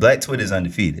you. And Black Twitter's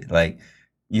undefeated. Like,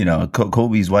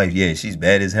 Kobe's wife, she's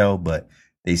bad as hell, but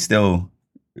they still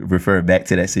refer back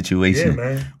to that situation. Yeah,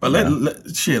 man. But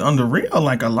on the real,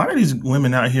 like a lot of these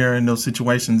women out here in those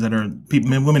situations that are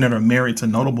women that are married to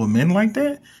notable men like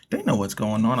that, they know what's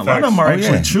going on. A lot of them are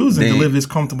actually choosing to live this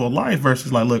comfortable life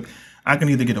versus like, look, I can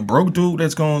either get a broke dude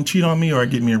that's gonna cheat on me or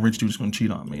get me a rich dude that's gonna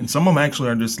cheat on me. And some of them actually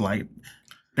are just like,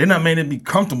 they're not made to be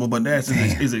comfortable, but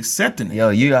is accepting it. Yo,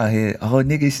 you out here,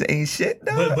 niggas saying shit,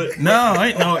 dog. But no,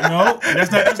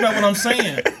 that's not what I'm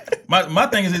saying. My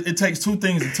thing is, it takes two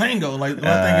things to tango. Like, one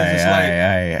thing is just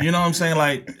like, you know what I'm saying?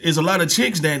 Like, there's a lot of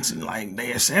chicks that, like,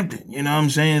 they accept it. You know what I'm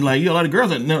saying? Like, a lot of girls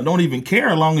that don't even care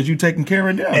as long as you taking care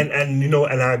of them. And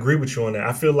I agree with you on that.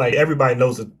 I feel like everybody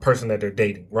knows the person that they're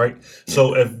dating, right?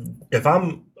 So if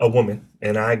I'm a woman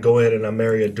and I go ahead and I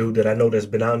marry a dude that I know that's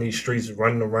been out in these streets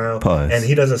running around, Pause. and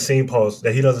he doesn't seem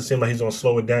like he's gonna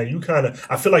slow it down,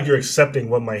 I feel like you're accepting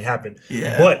what might happen.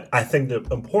 Yeah. But I think the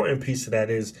important piece to that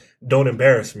is don't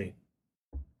embarrass me.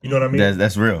 You know what I mean?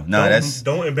 That's real. No,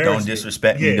 don't embarrass don't me.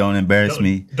 disrespect me. Yeah. Don't embarrass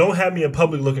me. Don't have me in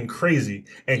public looking crazy.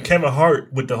 And Kevin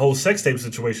Hart with the whole sex tape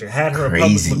situation had her Crazy.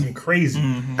 in public looking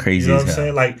crazy. Crazy. You know what as I'm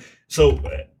hell. saying? Like, so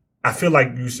I feel like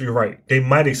you're right. They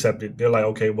might accept it. They're like,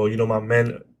 okay, well, you know, my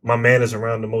man is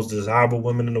around the most desirable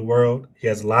women in the world. He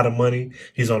has a lot of money.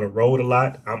 He's on the road a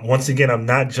lot. Once again, I'm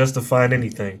not justifying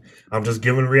anything. I'm just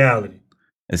giving reality.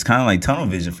 It's kind of like tunnel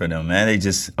vision for them, man. They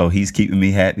just, he's keeping me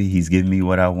happy. He's giving me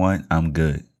what I want. I'm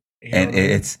good. You know And what I mean?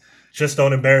 it's just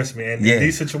don't embarrass me. And Yeah. in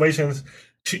these situations,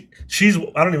 she's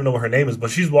I don't even know what her name is,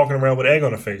 but she's walking around with egg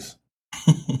on her face.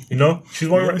 You know, she's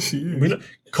walking Yeah, around. she is. We know-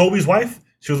 Kobe's wife,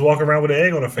 she was walking around with an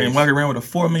egg on her face. And walking around with a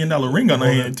 $4 million ring on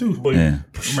her hand too. But- Yeah.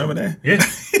 Remember that?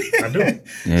 Yeah, I do.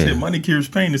 yeah. Shit, money cures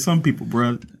pain to some people,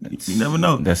 bro. You never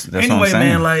know. That's what anyway, I'm saying.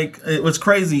 man. Like it was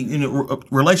crazy. You know,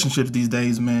 relationships these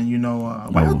days, man. You know,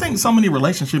 why do you think so many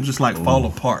relationships just like fall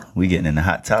apart? We getting into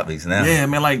hot topics now. Yeah,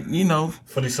 man. Like you know,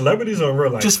 For these celebrities or in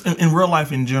real life? just in real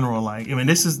life in general. Like I mean,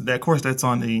 this is of course that's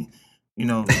on the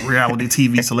reality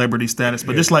TV celebrity status,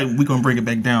 but just like we're gonna bring it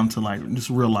back down to like just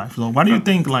real life. So why do you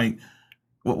think like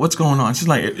what's going on?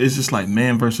 It's just like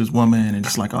man versus woman and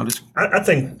just like all this. I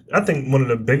think one of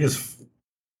the biggest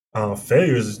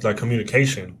failures is like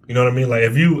communication. You know what I mean? Like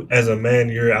if you as a man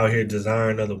you're out here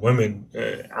desiring other women,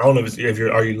 I don't know if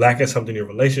are you lacking something in your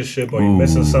relationship, or you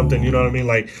missing something? You know what I mean?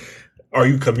 Like are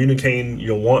you communicating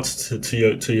your wants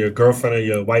to your girlfriend or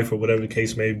your wife or whatever the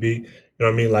case may be? You know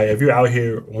what I mean? Like if you're out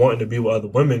here wanting to be with other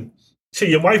women, shit,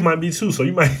 your wife might be too. So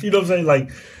you might, you know what I'm saying?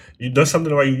 Like there's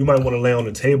something right you might want to lay on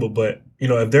the table. But you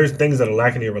know if there's things that are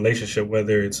lacking in your relationship,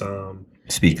 whether it's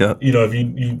Speak up. you know, if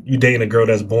you dating a girl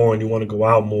that's boring, you want to go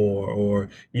out more, or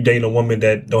you dating a woman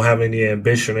that don't have any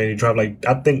ambition or any drive, like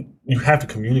I think you have to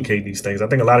communicate these things. I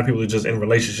think a lot of people are just in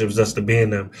relationships just to be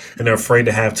in them, and they're afraid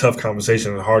to have tough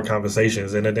conversations and hard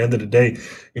conversations. And at the end of the day,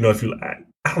 you know, if you,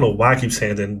 I don't know why I keep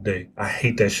saying at the end of the day. I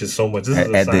hate that shit so much. This is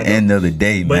a At the side end note. of the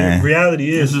day, But man. the reality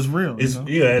is, This is real. It's, you know?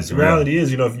 yeah, It's the real. reality is,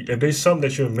 you know, if there's something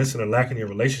that you're missing or lacking in your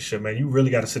relationship, man, you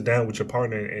really got to sit down with your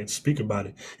partner and speak about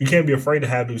it. You can't be afraid to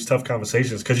have these tough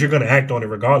conversations because you're going to act on it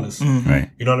regardless. Mhm. Right.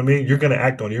 You know what I mean? You're going to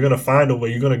act on it. You're going to find a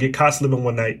way. You're going to get caught slipping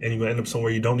one night, and you're going to end up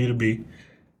somewhere you don't need to be,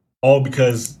 all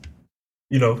because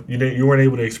you know you weren't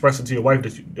able to express it to your wife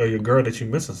or your girl that you're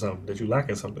missing something, that you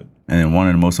lacking something. And then one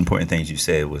of the most important things you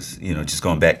said was, you know, just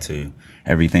going back to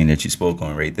everything that you spoke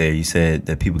on right there. You said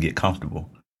that people get comfortable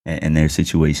in their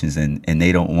situations and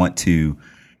they don't want to.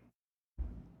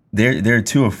 They're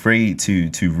too afraid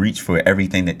to reach for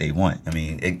everything that they want. I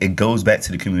mean, it goes back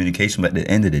to the communication, but at the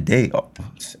end of the day,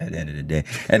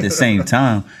 at the same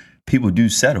time, people do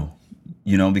settle,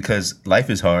 you know, because life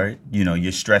is hard. You know,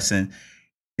 you're stressing.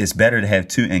 It's better to have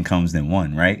two incomes than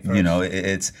one, right? Right. You know,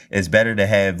 it's better to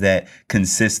have that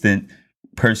consistent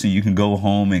person you can go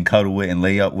home and cuddle with and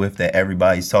lay up with, that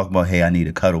everybody's talking about, hey, I need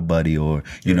a cuddle buddy, or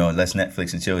you know, let's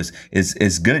Netflix and chill.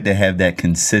 It's good to have that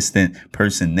consistent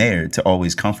person there to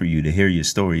always comfort you, to hear your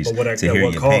stories, But to hear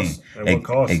what your cost? pain. At what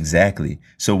cost? Exactly.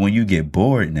 So when you get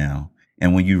bored now,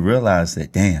 and when you realize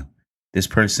that, damn, this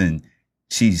person,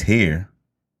 she's here,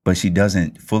 but she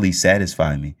doesn't fully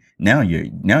satisfy me. Now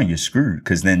you're screwed,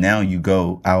 because then now you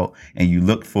go out and you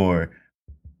look for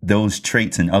those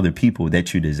traits in other people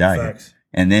that you desire. Facts.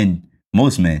 And then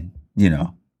most men, you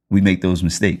know, we make those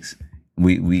mistakes.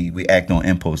 We act on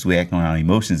impulse, we act on our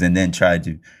emotions, and then try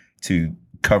to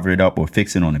cover it up or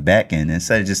fix it on the back end,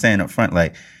 instead of just saying up front,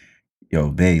 like, yo,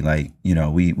 babe, like, you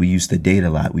know, we used to date a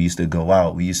lot. We used to go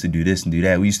out. We used to do this and do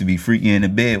that. We used to be freaky in the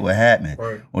bed. What happened?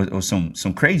 Right. Or some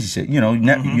crazy shit. You know,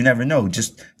 you never know.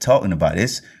 Just talking about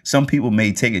it. Some people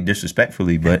may take it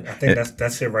disrespectfully, but I think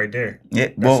that's it right there. yeah,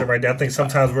 That's well, it right there. I think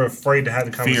sometimes we're afraid to have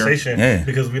the conversation Yeah.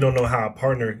 because we don't know how our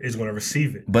partner is going to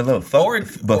receive it. but look, Or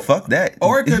fuck that.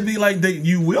 Or it could be like that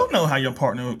you will know how your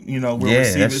partner, you know, will Yeah,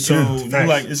 receive that's it. So true. you Facts.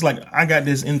 like it's like I got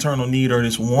this internal need or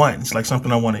this want. It's like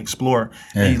something I want to explore.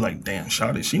 Yeah. And you're like, damn,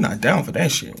 shawty, she not down for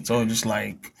that shit. So just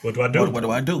like, What do I do? what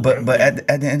do I do? But at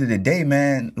the end of the day,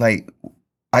 man, like,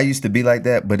 I used to be like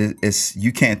that, but it's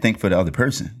you can't think for the other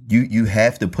person. You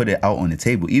have to put it out on the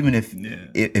table, even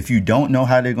if you don't know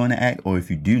how they're going to act, or if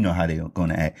you do know how they're going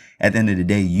to act. At the end of the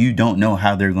day, you don't know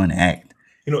how they're going to act.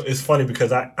 You know, it's funny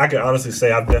because I can honestly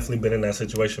say I've definitely been in that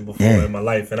situation before Yeah. in my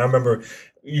life. And I remember,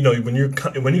 you know, when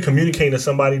you communicate to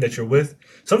somebody that you're with,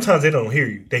 sometimes they don't hear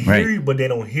you. They hear Right. you, but they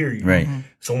don't hear you. Right.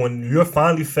 So when you're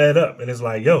finally fed up and it's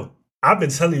like, yo, I've been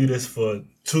telling you this for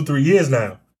 2-3 years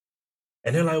now.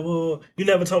 And they're like, well, you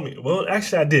never told me. Well,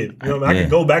 actually, I did. You know, what I mean? I Yeah. can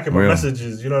go back in my Real.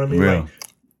 messages. You know what I mean? Real. Like,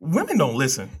 Women don't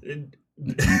listen.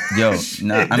 Yo,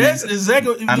 nah, I mean, That's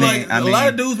exactly I mean- a lot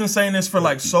of dudes been saying this for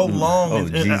like so long. Oh,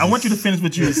 and I want you to finish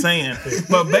what you were saying,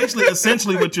 but basically,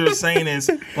 essentially, what you're saying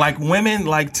is like women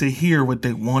like to hear what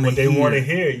they want to they hear. want to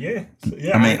hear. Yeah.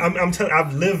 Yeah. I mean- I'm telling.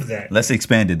 I've lived that. let's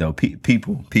expand it though.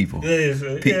 People. Yeah.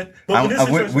 But with this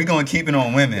situation- We're gonna keep it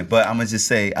on women, but I'm gonna just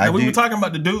say I And we do. were talking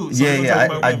about the dudes. so Yeah, we're yeah,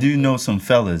 talking about I women. do know some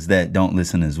fellas that don't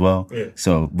listen as well. Yeah.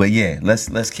 So, but yeah,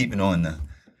 let's keep it on the.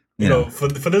 you know, for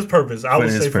this purpose, I would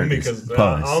this say for me purpose. because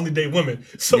Pause. I only date women,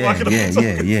 so I can.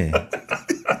 yeah.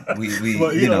 We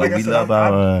Well, you know, like I we said, love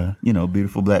our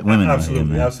beautiful black women. out here,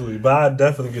 Absolutely, man. absolutely. But I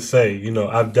definitely could say, you know,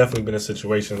 I've definitely been in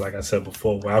situations like I said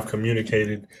before where I've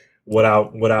communicated what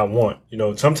I want. You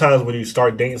know, sometimes when you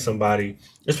start dating somebody,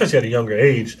 especially at a younger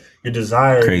age, your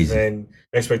desires Crazy. and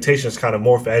expectations kind of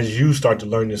morph as you start to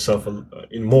learn yourself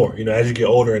more. You know, as you get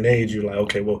older in age, you're like,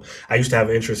 okay, well, I used to have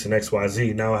an interest in X, Y,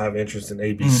 Z. Now I have an interest in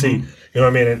A, B, C. Mm-hmm. You know what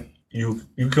I mean? And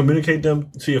you communicate them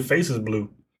till your face is blue.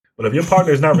 But if your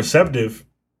partner is not receptive,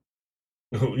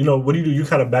 you know, what do? You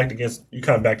kind of backed against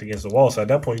the wall. So at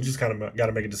that point, you just kind of got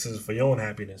to make a decision for your own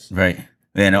happiness. Right.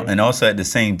 And also at the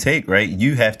same take, right?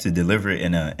 You have to deliver it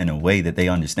in a way that they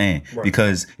understand. Right.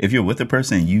 Because if you're with a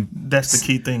person, you That's the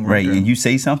key thing, right, there. and you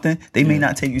say something, they may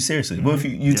not take you seriously. What if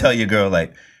you tell your girl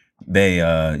like,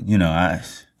 "Babe, you know,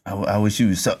 I wish you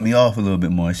would suck me off a little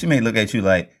bit more." She may look at you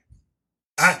like,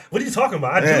 What are you talking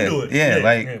about? I yeah, do it. yeah,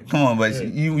 like, come on, but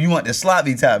you want the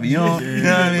sloppy top, you know? You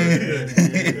know what I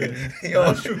mean? Yo,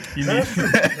 That's true. That's true.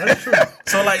 That's true.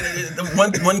 So like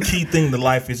the one key thing to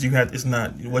life is it's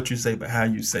not what you say but how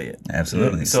you say it.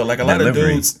 absolutely. So like a lot of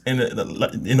Delivery. dudes,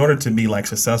 in order to be like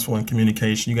successful in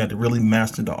communication, you got to really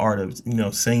master the art of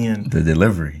saying The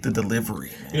delivery, the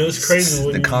delivery. You know, it's crazy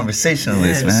when the you,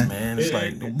 conversationalist, Yes, man. It's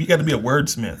like you got to be a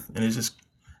wordsmith, and it's just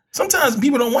sometimes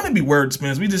people don't want to be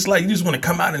wordsmiths. We just you just want to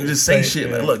come out and just say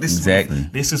shit. Like, look, Exactly.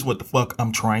 this is what the fuck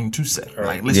I'm trying to say.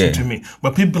 Like, listen Yeah. to me.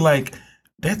 But people like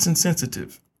that's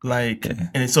insensitive. Like,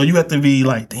 and so you have to be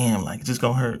like, damn, like, it's just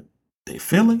gonna hurt their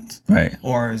feelings, Right.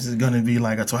 or is it gonna be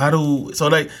like, so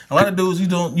like a lot of dudes,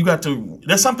 you got to.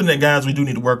 That's something that guys we do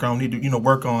need to work on. Need to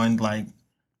work on like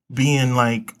being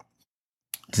like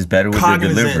Just better with the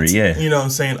cognizant, delivery, yeah. you know what I'm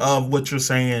saying, of what you're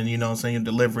saying, you know what I'm saying, you're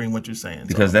delivering what you're saying.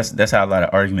 Because So, that's how a lot of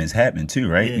arguments happen too,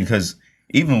 right? Yeah. Because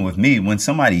even with me, when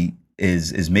somebody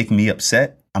is making me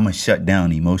upset, I'm gonna shut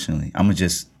down emotionally. I'm gonna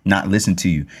just not listen to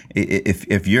you.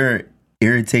 If you're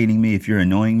irritating me, if you're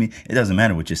annoying me, it doesn't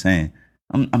matter what you're saying.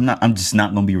 I'm just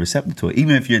not gonna be receptive to it.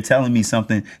 Even if you're telling me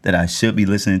something that I should be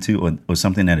listening to or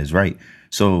something that is right.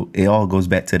 So it all goes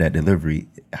back to that delivery,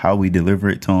 how we deliver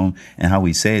it to them and how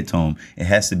we say it to them. It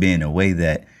has to be in a way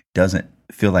that doesn't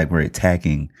feel like we're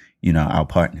attacking, our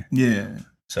partner. yeah.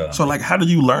 So like, how do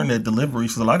you learn that delivery?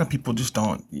 Because a lot of people just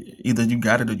don't. Either you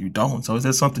got it or you don't. So is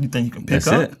that something you think you can pick That's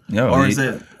up, it. Yo, or is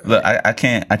it? Look, I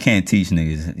can't teach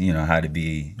niggas, how to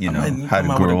be, how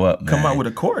to grow up, man. Come out with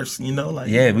a course, like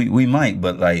yeah, we might,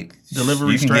 but like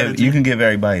Delivery you can strategy. you can give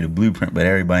everybody the blueprint, but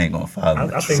everybody ain't gonna follow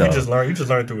it. I think So, you just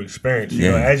learn through experience. You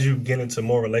Yeah. know, as you get into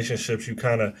more relationships, you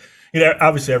kind of,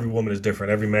 obviously every woman is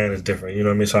different, every man is different. You know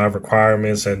what I mean? So I have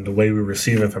requirements, and the way we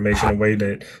receive information, the way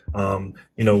that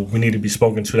we need to be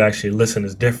spoken to actually listen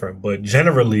is different. But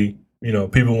generally,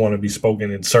 people want to be spoken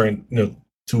in certain,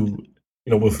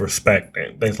 with respect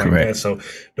and things like Correct. that. So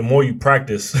the more you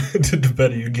practice, the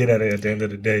better you get at it at the end of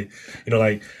the day.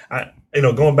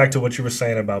 Going back to what you were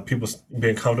saying about people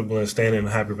being comfortable and staying in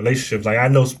happy relationships. Like I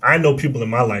know people in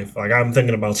my life. Like I'm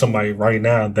thinking about somebody right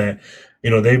now that,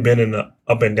 they've been in an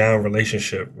up and down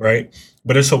relationship, right?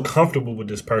 But they're so comfortable with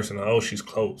this person. Oh, she's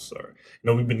close, or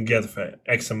we've been together for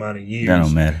X amount of years. that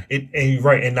don't matter.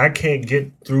 And I can't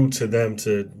get through to them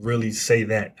to really say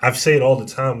that. I've said it all the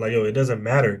time, like, it doesn't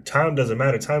matter. Time doesn't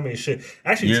matter. Time ain't shit.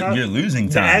 Actually, You're losing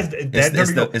time.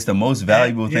 It's the most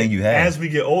valuable thing you have. As we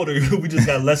get older, we just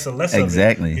got less and less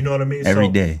Exactly. of it. You know what I mean? Every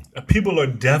day. People are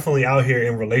definitely out here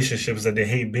in relationships that they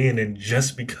hate being in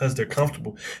just because they're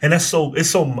comfortable. And it's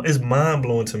mind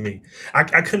blowing to me. I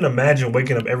couldn't imagine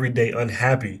waking up every day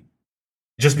unhappy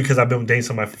just because I've been dating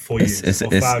somebody for 4 years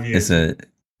or 5 years.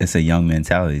 It's a young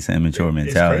mentality. It's an immature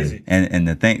mentality. crazy. And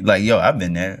the thing, like, I've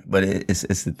been there, but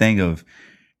it's the thing of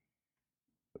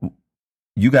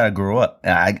you got to grow up.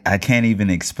 I can't even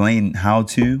explain how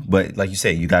to, but like you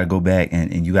say, you got to go back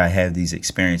and you got to have these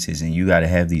experiences and you got to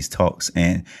have these talks.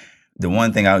 And the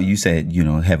one thing you said,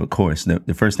 have a course.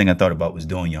 The first thing I thought about was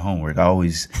doing your homework. I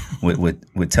always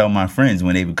would tell my friends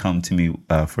when they would come to me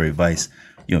for advice,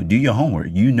 do your homework.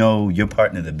 You know your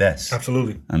partner the best.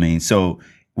 Absolutely. I mean, so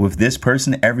with this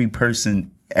person, every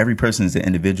person every person is an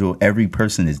individual. Every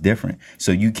person is different.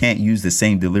 So you can't use the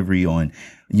same delivery on,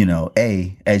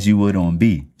 A as you would on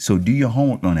B. So do your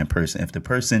homework on that person. If the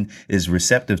person is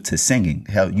receptive to singing,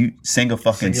 hell, you sing a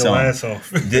fucking Sing your song. ass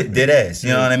off. Dead ass. You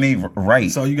know what I mean? Right.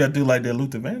 So you gotta do like that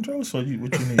Luther Vandross. So what you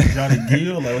need? Johnny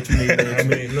Gill? Like what you need? I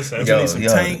mean, listen. You need some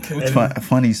Tank. What you-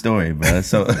 Funny story, bro.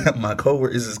 So my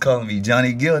coworkers is calling me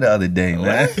Johnny Gill the other day,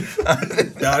 man.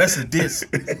 Nah, that's a diss.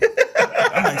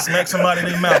 I might smack somebody in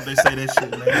their mouth. They say that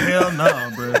shit. Like, hell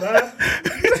no,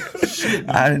 bro. Shit.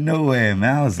 Man. Out of nowhere,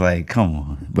 man. I was like, come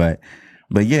on,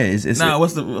 but yeah, it's Nah,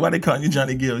 why they calling you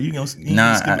Johnny Gill? You gonna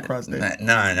skip across that?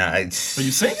 Nah. Are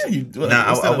you singing?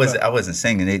 I wasn't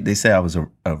singing. They said I was a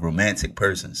romantic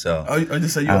person, so I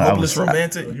just say you're a hopeless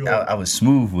romantic. I was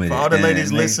smooth with For it. all the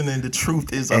ladies listening, the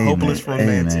truth is a hopeless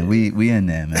romantic. Hey, man, we in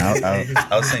there, man.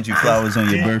 I'll send you flowers on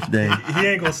your birthday. He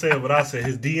ain't gonna say it, but I said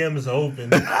his DMs are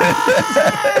open.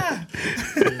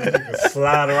 You can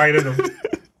slide right in them.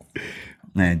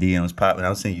 Man, DM's popping.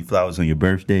 I'll send you flowers on your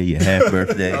birthday, your half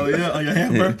birthday. Oh yeah, on your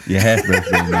half birthday. Your half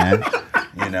birthday, man.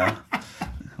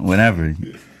 Whenever.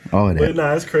 All of that. But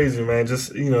nah, it's crazy, man.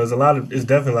 Just there's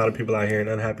definitely a lot of people out here in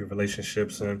unhappy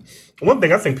relationships, and one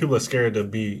thing I think people are scared to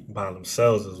be by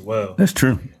themselves as well. That's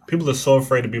true. People are so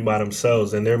afraid to be by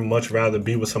themselves, and they're much rather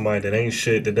be with somebody that ain't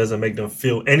shit, that doesn't make them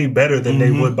feel any better than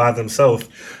they would by themselves,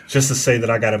 just to say that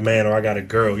I got a man or I got a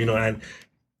girl. And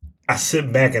I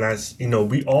sit back and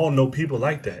we all know people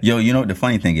like that. Yo, you know what the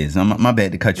funny thing is? My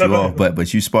bad to cut you off,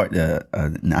 but you sparked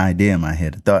an idea in my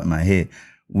head, a thought in my head.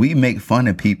 We make fun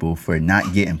of people for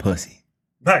not getting pussy.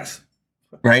 Facts.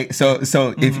 Right? So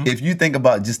if you think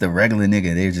about just a regular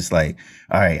nigga, they're just like,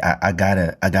 all right, I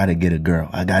gotta get a girl.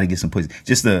 I gotta get some pussy.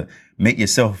 Just to make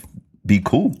yourself be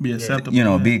cool. Be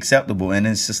acceptable. Be acceptable. And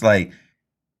it's just like,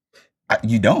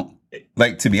 you don't.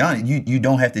 Like, to be honest, you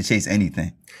don't have to chase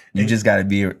anything. You just gotta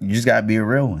be a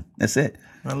real one. That's it.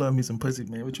 I love me some pussy,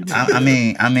 man. What you doing?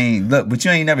 I mean, look, but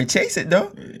you ain't never chase it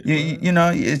though.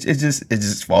 It's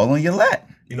just fall on your lap.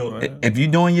 If you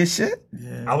doing your shit,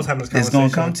 I was having this it's conversation.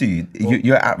 gonna come to you.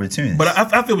 Your opportunity. But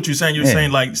I feel what you're saying. You're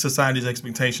saying like society's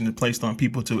expectation is placed on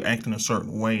people to act in a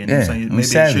certain way, and you're saying maybe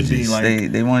it should be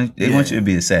like they want you to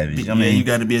be a savage. I mean, you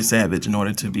got to be a savage in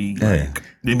order to be like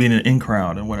they be in an in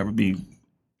crowd and whatever.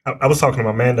 I was talking to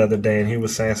my man the other day, and he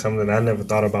was saying something that I never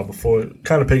thought about before.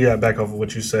 Kind of piggyback back off of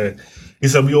what you said. He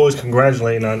said we always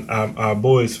congratulating on our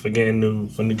boys for getting new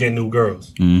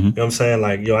girls. Mm-hmm. You know what I'm saying?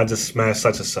 Like, yo, I just smashed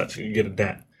such and such. You get a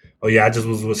dat. Oh yeah, I just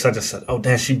was with such and such. Oh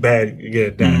damn, she bad. You get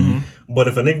a dat. Mm-hmm. But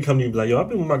if a nigga come to you and be like, yo, I've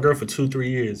been with my girl for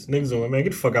 2-3 years. Niggas are like, man, get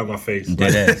the fuck out of my face. Like, you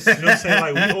know what I'm saying?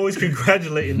 Like, we always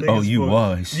congratulating niggas. Oh, you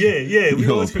was. Yeah. We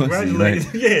always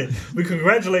congratulate. Yeah, we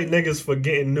congratulate niggas for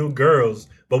getting new girls.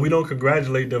 But we don't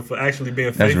congratulate them for actually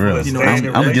being faithful. That's real.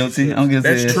 And I'm guilty.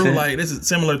 That's true. Like, this is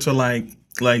similar to like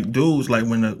dudes. Like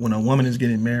when a woman is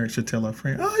getting married, she'll tell her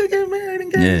friend, "Oh, you're getting married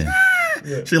and engaged."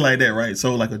 Yeah. Shit like that, right?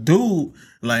 So like a dude,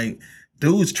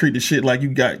 dudes treat the shit like you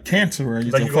got cancer or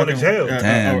you going to jail.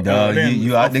 Damn, dog.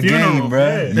 You out the game, bro.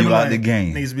 Yeah. You out the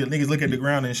game. Niggas look at the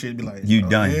ground and shit be like, you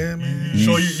done. Yeah, man.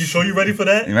 You sure you ready for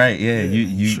that? Right, yeah.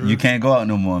 You can't go out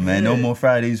no more, man. No more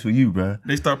Fridays for you, bro.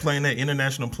 They start playing that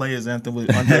international players anthem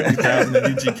with Andre 3000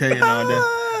 and UGK and all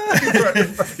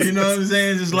that. You know what I'm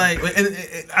saying? It's just like,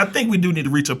 I think we do need to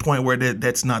reach a point where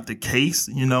that's not the case,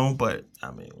 but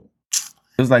I mean.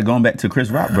 It was like going back to Chris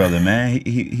Rock, brother, man.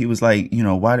 He was like,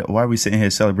 why are we sitting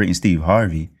here celebrating Steve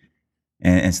Harvey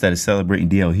and instead of celebrating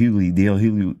D.L. Hughley? D.L.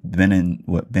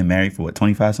 Hughley been married for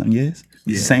 25 something years?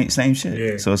 Yeah. Same shit.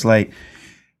 Yeah. So it's like,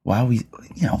 why are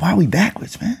we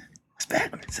backwards, man? It's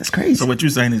backwards. That's crazy. So what you're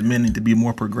saying is men need to be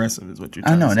more progressive, is what you're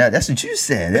I trying know to say. that's what you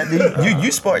said.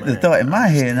 You sparked the thought in my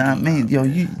head, and I mean,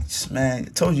 I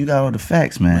told you got all the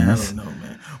facts, man. I don't know, man.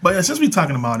 But since we're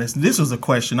talking about this was a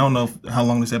question. I don't know how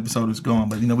long this episode is going,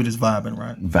 but we're just vibing,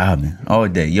 right? Vibing all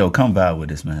day. Yo, come vibe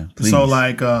with us, man. Please. So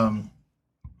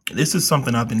this is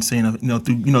something I've been seeing,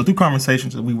 through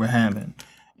conversations that we were having,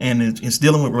 and it's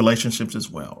dealing with relationships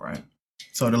as well, right?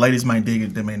 So the ladies might dig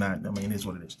it, they may not. I mean, it is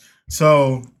what it is.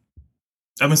 So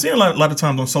I've been seeing a lot of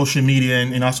times on social media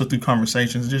and also through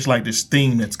conversations, just like this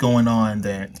theme that's going on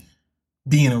that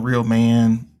being a real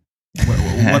man.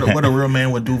 What a real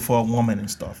man would do for a woman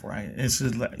and stuff, right? It's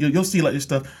just like you'll see like this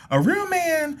stuff. A real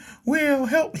man will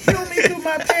help heal me through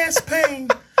my past pain.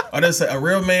 Or that's a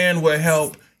real man will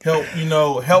help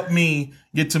me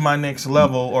get to my next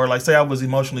level. Or like say I was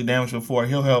emotionally damaged before,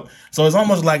 he'll help. So it's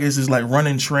almost like it's this like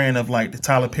running trend of like the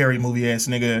Tyler Perry movie ass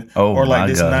nigga, or like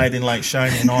this knight in like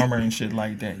shining armor and shit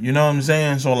like that. You know what I'm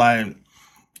saying? So like,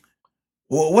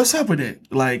 Well, what's up with it?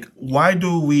 Like, why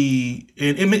do we?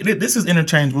 This is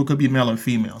interchangeable. It could be male or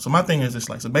female. So my thing is just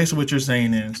like, so basically, what you're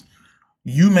saying is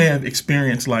you may have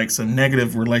experienced like some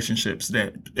negative relationships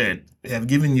that have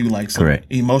given you like some Correct.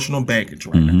 emotional baggage,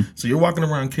 right? Mhm. So you're walking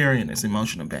around carrying this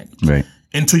emotional baggage Right.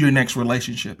 into your next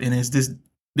relationship, and it's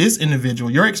this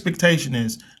individual. Your expectation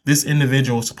is this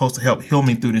individual is supposed to help heal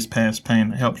me through this past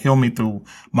pain, help heal me through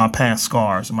my past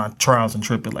scars, my trials and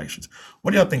tribulations.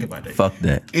 What do y'all think about that? Fuck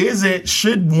that.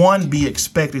 Should one be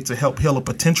expected to help heal a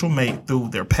potential mate through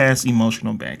their past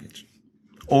emotional baggage?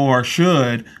 Or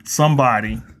should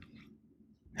somebody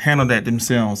handle that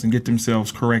themselves and get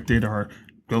themselves corrected, or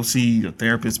go see a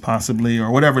therapist possibly,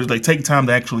 or whatever? They take time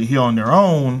to actually heal on their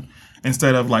own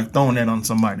instead of like throwing that on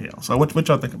somebody else. So what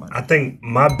y'all think about that? I think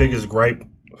my biggest gripe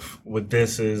with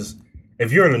this is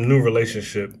if you're in a new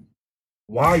relationship,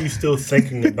 why are you still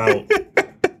thinking about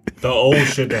the old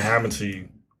shit that happened to you?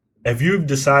 If you've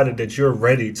decided that you're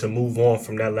ready to move on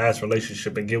from that last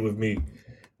relationship and get with me,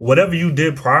 whatever you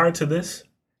did prior to this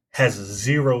has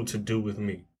zero to do with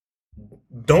me.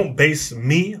 Don't base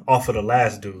me off of the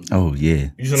last dude. Oh yeah.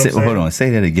 You see what I'm saying? Hold on.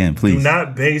 Say that again, please. Do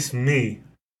not base me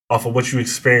off of what you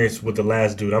experienced with the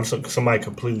last dude. I'm somebody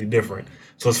completely different.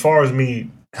 So as far as me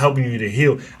helping you to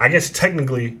heal, I guess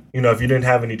technically, you know, if you didn't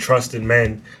have any trust in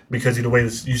men because of the way you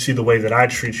see the way that I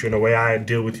treat you and the way I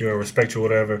deal with you and respect you, or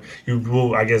whatever, you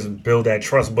will, I guess, build that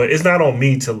trust. But it's not on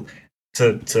me to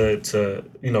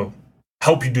you know,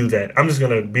 help you do that. I'm just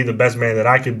gonna be the best man that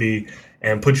I could be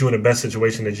and put you in the best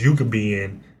situation that you could be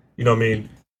in. You know what I mean?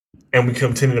 And we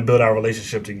continue to build our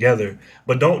relationship together.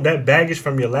 But don't, that baggage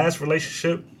from your last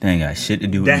relationship, That ain't got shit to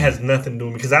do with that me. has nothing to do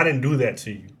with me because I didn't do that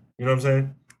to you. You know what I'm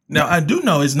saying? Now, I do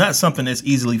know it's not something that's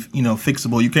easily, you know,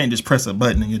 fixable. You can't just press a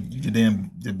button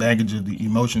and the baggage of the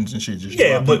emotions and shit just drop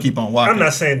and but keep on walking. I'm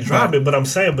not saying drop it, but I'm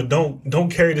saying, but don't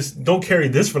carry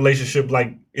this relationship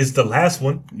like it's the last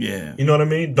one. Yeah. You know what I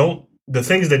mean? The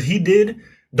things that he did,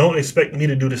 don't expect me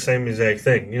to do the same exact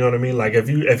thing. You know what I mean? Like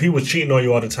if he was cheating on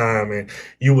you all the time and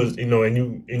you was, you know,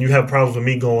 and you have problems with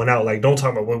me going out, like don't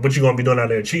talk about what you gonna be doing out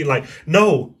there cheating. Like,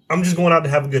 no, I'm just going out to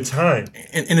have a good time.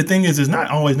 And the thing is, it's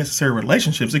not always necessary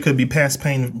relationships. It could be past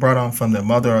pain brought on from their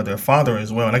mother or their father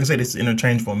as well. And like I said, it's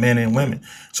interchangeable, men and women.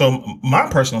 So my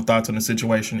personal thoughts on the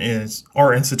situation is,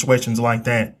 or in situations like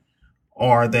that,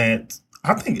 are that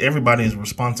I think everybody is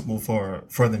responsible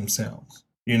for themselves.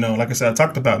 You know, like I said, I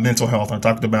talked about mental health. I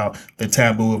talked about the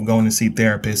taboo of going to see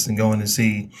therapists and going to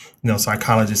see, you know,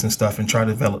 psychologists and stuff and try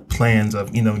to develop plans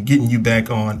of, you know, getting you back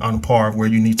on par of where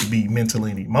you need to be mentally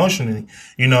and emotionally.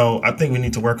 You know, I think we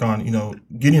need to work on, you know,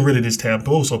 getting rid of this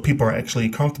taboo so people are actually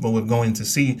comfortable with going to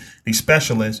see these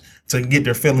specialists to get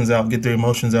their feelings out, get their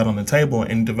emotions out on the table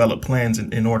and develop plans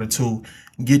in order to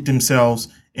get themselves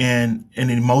in an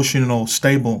emotional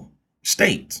stable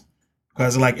state.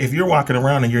 Because, like, if you're walking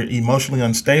around and you're emotionally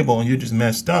unstable and you're just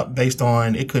messed up based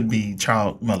on, it could be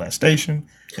child molestation,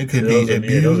 it could be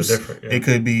abuse, it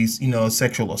could be, you know,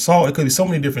 sexual assault, it could be so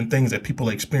many different things that people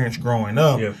experience growing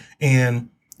up, and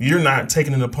you're not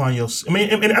taking it upon yourself. I mean,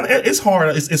 it's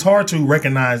hard. It's hard to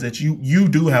recognize that you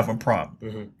do have a problem.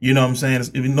 Mm-hmm. You know what I'm saying?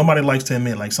 Nobody likes to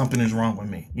admit, like, something is wrong with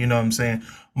me. You know what I'm saying?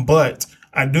 But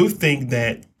I do think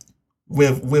that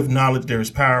with knowledge there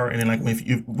is power, and then like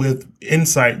with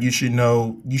insight you should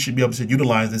be able to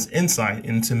utilize this insight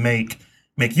and to make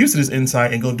use of this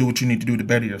insight and go do what you need to do to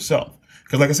better yourself.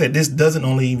 Because like I said, this doesn't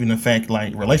only even affect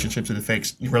like relationships; it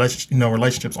affects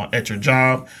relationships at your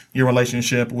job, your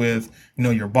relationship with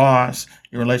your boss,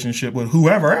 your relationship with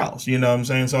whoever else. You know what I'm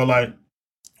saying? So like,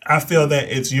 I feel that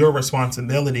it's your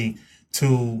responsibility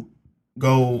to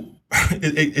go.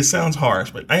 It sounds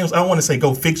harsh, but I don't want to say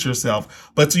go fix yourself,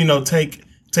 but to,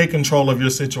 take control of your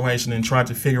situation and try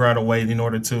to figure out a way in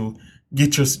order to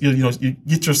get yourself,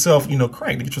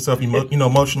 cranked, get yourself,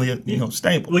 emotionally,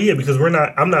 stable. Well, yeah, because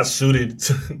I'm not suited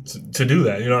to do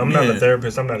that. I'm not a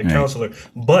therapist. I'm not a counselor,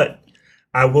 but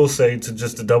I will say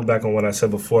to double back on what I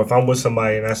said before, if I'm with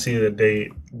somebody and I see that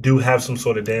they do have some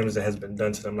sort of damage that has been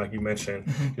done to them, like you mentioned,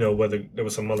 whether there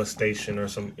was some molestation or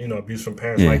some, abuse from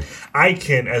parents, like I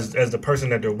can, as the person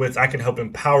that they're with, I can help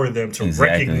empower them to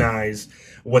recognize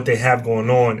what they have going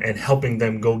on and helping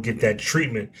them go get that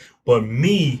treatment. But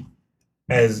me,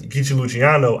 as Geechee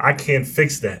Luciano, I can't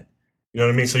fix that. You know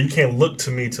what I mean? So you can't look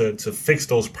to me to fix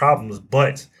those problems,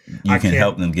 but I can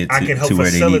help them get I can help to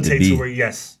where they need to be.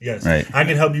 Yes. Right. I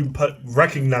can help you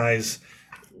recognize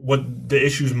what the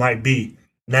issues might be.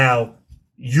 Now,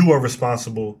 you are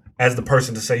responsible as the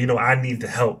person to say, I need the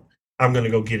help. I'm going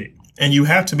to go get it. And you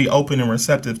have to be open and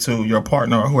receptive to your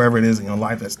partner or whoever it is in your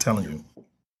life that's telling you.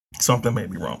 something may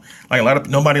be wrong. Like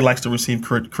nobody likes to receive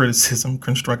criticism,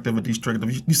 constructive or destructive.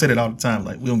 You said it all the time.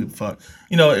 Like we don't give a fuck.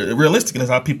 Realistically,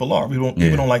 that's how people are. People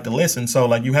don't like to listen. So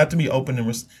like you have to be open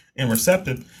and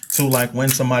receptive to like when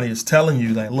somebody is telling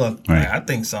you like, look, Right. I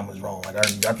think something's wrong. Like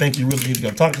I think you really need to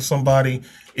go talk to somebody,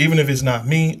 even if it's not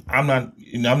me. I'm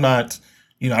not.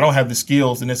 I don't have the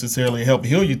skills to necessarily help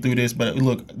heal you through this. But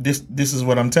look, this is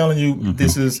what I'm telling you.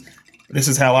 Mm-hmm. This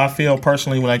is how I feel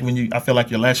personally. Like I feel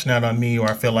like you're lashing out on me, or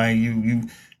I feel like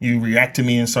you react to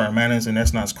me in certain manners, and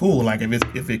that's not cool. Like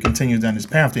if it continues down this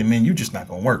path, then man, you're just not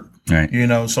gonna work. Right.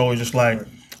 So it's just like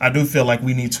I do feel like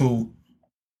we need to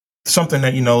something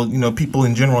that people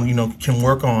in general can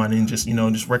work on and just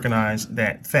recognize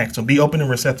that fact. So be open and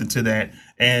receptive to that,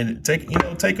 and take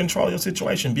control of your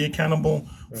situation. Be accountable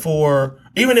for,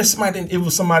 even if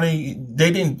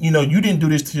they didn't, you didn't do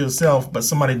this to yourself, but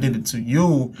somebody did it to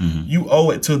you. Mm-hmm. You owe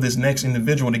it to this next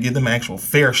individual to give them an actual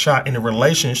fair shot in the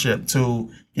relationship to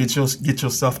get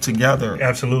yourself together.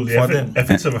 Absolutely. For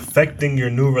If it's affecting your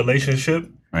new relationship,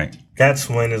 Right. that's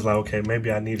when it's like, okay, maybe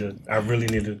I really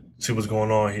need to see what's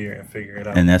going on here and figure it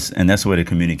out. And that's where the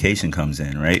communication comes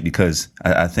in, right? Because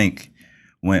I think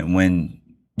when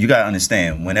you gotta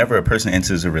understand, whenever a person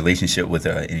enters a relationship with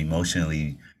an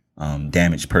emotionally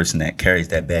damaged person that carries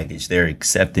that baggage, they're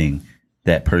accepting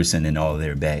that person and all of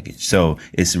their baggage. So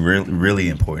it's really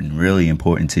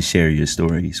important to share your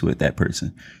stories with that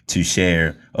person. To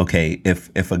share, okay,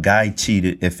 if a guy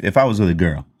cheated, if I was with a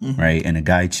girl, right, and a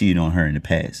guy cheated on her in the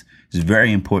past, it's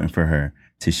very important for her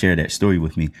to share that story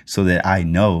with me so that I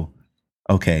know,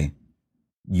 okay,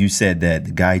 you said that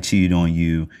the guy cheated on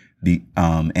you,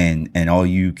 and all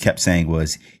you kept saying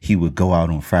was he would go out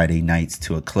on Friday nights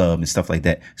to a club and stuff like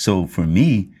that. So for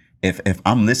me, if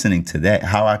I'm listening to that,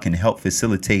 how I can help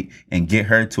facilitate and get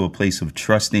her to a place of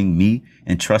trusting me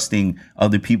and trusting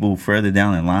other people further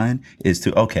down the line is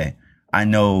to, okay, I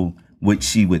know what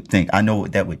she would think. I know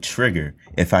what that would trigger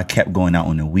if I kept going out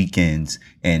on the weekends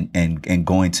and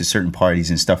going to certain parties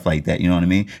and stuff like that. You know what I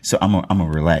mean? So I'm a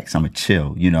relax. I'm a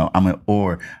chill.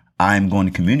 I'm going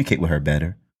to communicate with her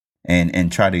better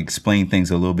and try to explain things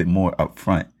a little bit more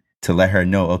upfront to let her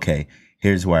know, okay,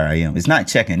 here's where I am. It's not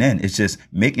checking in. It's just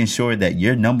making sure that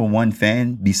your number one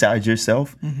fan besides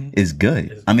yourself is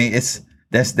good. I mean, it's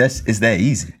that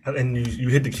easy. And you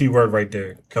hit the key word right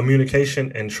there: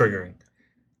 communication and triggering.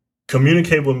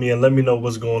 Communicate with me and let me know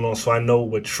what's going on, so I know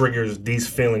what triggers these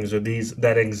feelings or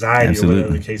that anxiety. Absolutely. Or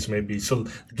whatever the case may be. So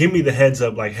give me the heads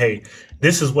up, like, hey,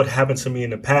 this is what happened to me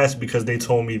in the past because they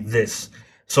told me this.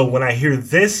 So when I hear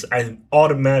this, I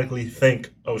automatically think,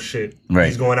 oh shit, Right.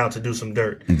 he's going out to do some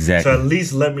dirt. Exactly. So at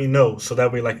least let me know. So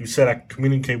that way, like you said, I can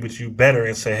communicate with you better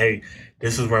and say, hey,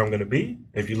 this is where I'm going to be.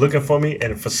 If you're looking for me,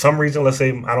 and for some reason, let's say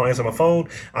I don't answer my phone,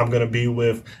 I'm going to be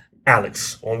with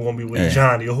Alex, or I'm going to be with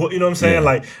Johnny, or you know what I'm saying? Yeah.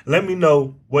 Like, let me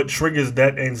know what triggers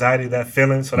that anxiety, that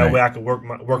feeling, so that Right. way I can work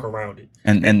around it.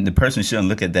 And the person shouldn't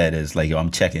look at that as like, yo,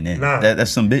 I'm checking in. Nah. That's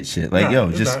some bitch shit. Like, Nah, yo,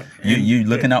 it's just not. you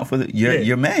looking out for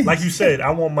your man. Like you said, I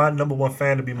want my number one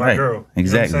fan to be my Right. girl.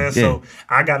 Exactly. You know what I'm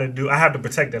saying? So I have to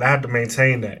protect that. I have to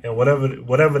maintain that. And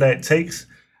whatever that takes,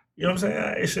 you know what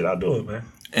I'm saying? Shit, I'll do it, man.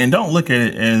 And don't look at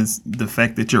it as the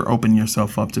fact that you're opening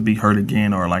yourself up to be hurt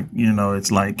again, or like,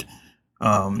 it's like,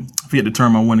 I forget the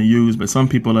term I want to use, but some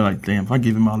people are like, damn, if I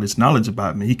give him all this knowledge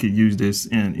about me, he could use this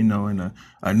in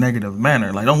a negative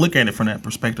manner. Like, don't look at it from that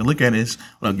perspective. Look at it as,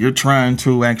 look, you're trying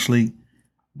to actually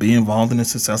be involved in a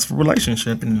successful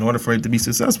relationship. And in order for it to be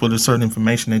successful, there's certain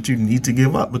information that you need to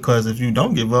give up, because if you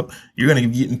don't give up, you're going to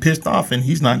be getting pissed off, and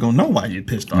he's not going to know why you're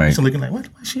pissed off. Right. He's looking like, why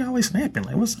is she always snapping?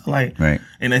 Like, what's like? Right.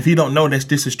 And if he don't know that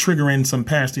this is triggering some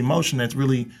past emotion that's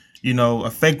really,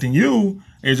 affecting you,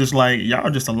 it's just like, y'all are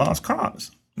just a lost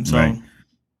cause. And so, Right.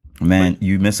 Man,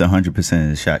 you miss 100% of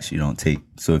the shots you don't take.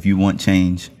 So if you want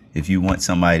change, if you want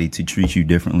somebody to treat you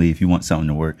differently, if you want something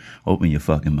to work, open your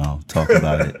fucking mouth, talk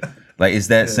about it. Like, it's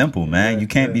that simple, man. You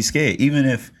can't be scared. Even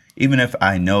if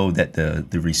I know that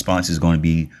the response is going to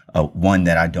be one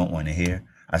that I don't want to hear,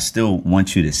 I still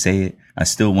want you to say it. I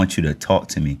still want you to talk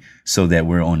to me so that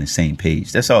we're on the same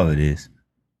page. That's all it is.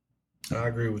 I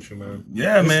agree with you, man.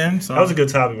 yeah, man. So That was a good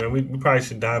topic, man. We probably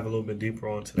should dive a little bit deeper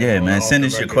onto that. Yeah, man. off Send the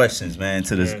us your record. questions, man,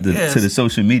 to Yes. to the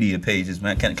social media pages,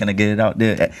 man. Can I get it out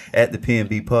there at the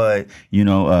PNB Pod?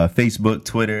 Facebook,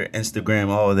 Twitter, Instagram,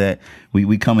 all of that.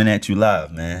 We coming at you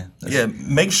live, man. yeah,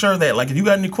 make sure that, like, if you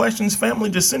got any questions, family,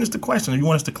 just send us the question. If you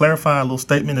want us to clarify a little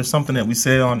statement or something that we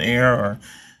said on air, or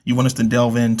you want us to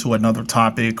delve into another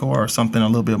topic or something a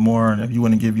little bit more, and if you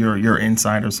want to give your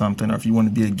insight or something, or if you want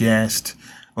to be a guest,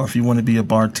 or if you want to be a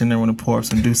bartender on the pour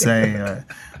some Douce,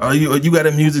 or you got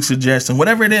a music suggestion,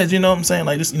 whatever it is, you know what I'm saying?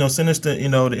 Like, just, send us the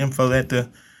info at the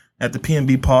at the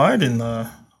PNB Pod, and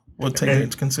we'll take it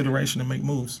into consideration and make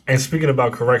moves. And speaking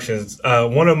about corrections,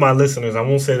 one of my listeners, I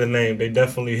won't say the name, they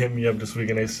definitely hit me up this week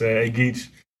and they said, "Hey, Geach,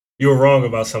 you were wrong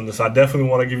about something." So I definitely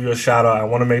want to give you a shout out. I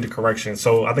want to make the correction.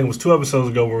 So I think it was 2 episodes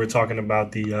ago where we were talking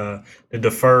about the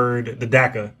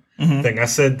DACA thing. I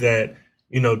said that,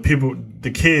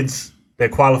 the kids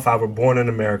that qualify were born in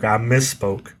America. I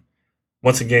misspoke.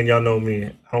 Once again, y'all know me.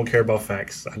 I don't care about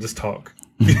facts. I just talk.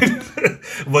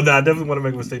 But no, I definitely want to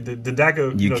make a mistake. The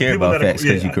DACA, You care people about that facts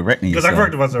because you correcting because yourself. I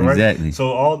corrected myself, right? Exactly.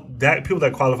 So all that people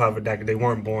that qualify for DACA, they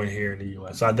weren't born here in the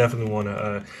U.S. So I definitely want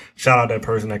to shout out that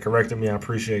person that corrected me. I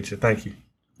appreciate you. Thank you.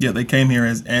 Yeah, they came here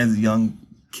as young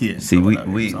kids. See,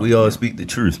 we all speak the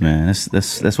truth, man.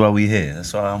 That's why we here.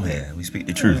 That's why I'm here. We speak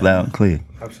the truth loud and clear.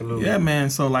 Absolutely. Yeah,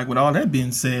 man. So, like, with all that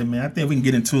being said, man, I think we can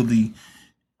get into the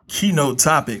keynote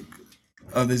topic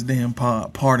of this damn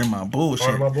Pardon My Bullshit.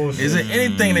 Pardon My Bullshit. Is there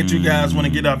anything that you guys want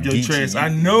to get off your Geechee. chest? I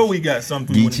know we got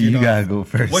something we want to Geechee, get you off. gotta go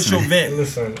first. What's your man. vent?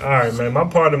 Listen, all right, man. My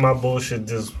part of my bullshit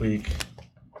this week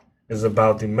is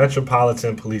about the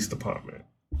Metropolitan Police Department.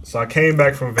 So I came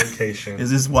back from vacation.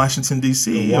 Is this Washington,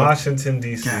 D.C.? Washington,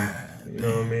 D.C. You know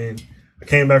what I mean? I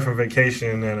came back from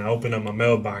vacation and I opened up my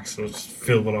mailbox. It was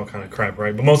filled with all kind of crap,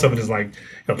 right? But most of it is like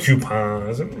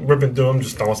coupons and ripping through them,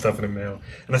 just throwing stuff in the mail.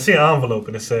 And I see an envelope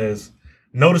and it says,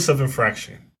 "Notice of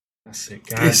infraction." I said,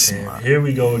 "God damn, here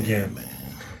we go again."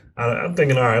 I'm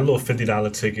thinking, all right, a little $50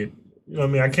 ticket. You know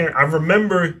what I mean? I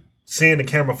remember seeing the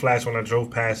camera flash when I drove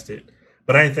past it,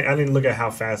 but I didn't look at how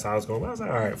fast I was going. I was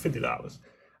like, all right, $50.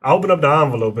 I opened up the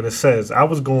envelope and it says I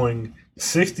was going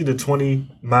 60 to 20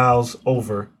 miles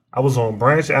over. I was on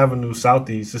Branch Avenue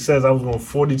Southeast. It says I was going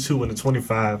 42 and a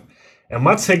 25, and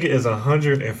my ticket is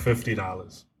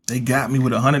 $150. They got me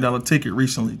with a $100 ticket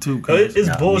recently too. It's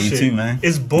Nah, bullshit. me too, man.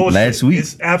 It's bullshit. Last week.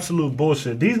 It's absolute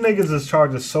bullshit. These niggas is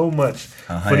charging so much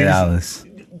for these. $100.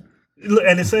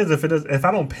 And it says if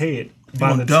I don't pay it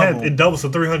by the gonna 10th, double. it doubles to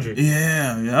 $300.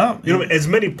 Yeah. You know, as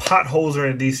many potholes are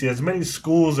in DC, as many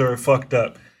schools are fucked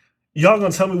up. Y'all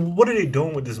gonna tell me what are they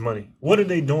doing with this money? What are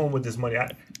they doing with this money?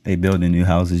 They building new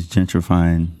houses,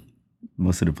 gentrifying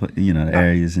most of the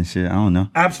areas and shit. I don't know.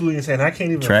 Absolutely insane. I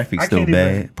can't even. Traffic's I still can't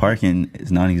bad. even, Parking is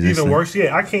non-existent. even worse.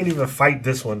 Yeah, I can't even fight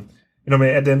this one. You know what I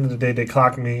mean? At the end of the day, they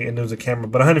clocked me and there was a camera.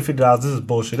 But $150, this is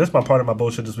bullshit. That's my part of my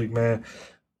bullshit this week, man.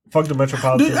 Fuck the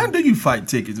Metropolitan. How do you fight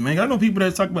tickets, man? I know people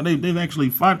that talk about they actually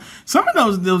fight. Some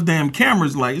of those damn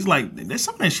cameras, like it's like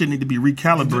some of that shit need to be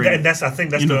recalibrated. I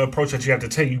think that's the approach that you have to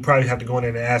take. You probably have to go in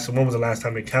there and ask them when was the last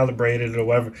time they calibrated it or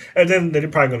whatever. And then they're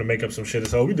probably going to make up some shit and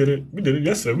say, "Oh, we did it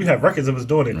yesterday. We have records of us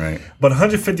doing it." Right. But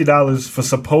 $150 for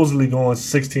supposedly going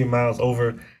 16 miles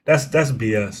over, that's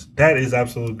BS. That is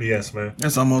absolute BS, man.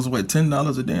 That's almost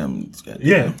 $10 a damn.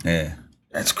 Yeah. Yeah.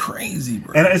 That's crazy,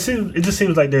 bro. And it just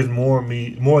seems like there's more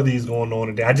of these going on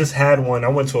today. I just had one. I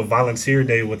went to a volunteer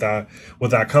day with our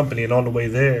company, and on the way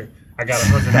there, I got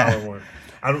 $100 one.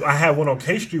 I had one on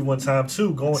K Street one time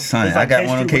too. Son, I got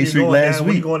one on K Street last When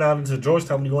week. you going out into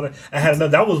Georgetown, when you going, I had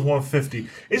another. That was $150.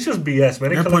 It's just BS,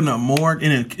 man. They're putting up more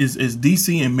in it. Is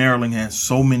DC and Maryland has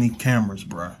so many cameras,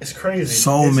 bro. It's crazy.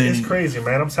 So many. It's crazy,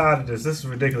 man. I'm tired of this. This is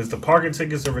ridiculous. The parking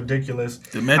tickets are ridiculous.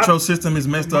 The metro system is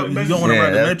messed up. You don't want to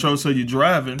ride the metro, so you're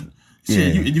driving.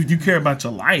 Shit, you care about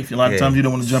your life. A lot of times you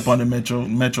don't want to jump on the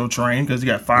metro train because you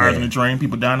got fires on the train,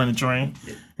 people dying on the train,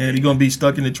 and you're gonna be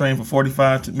stuck in the train for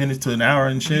 45 minutes to an hour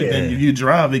and shit. And you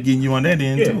drive it, getting you on that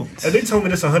end too. And they told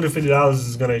me this $150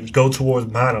 is gonna go towards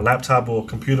buying a laptop or a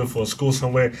computer for a school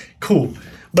somewhere. Cool.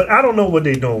 But I don't know what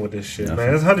they're doing with this shit,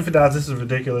 man. It's $150. This is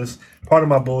ridiculous. Part of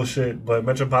my bullshit. But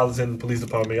Metropolitan Police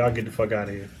Department, y'all get the fuck out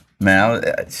of here. Man, I'm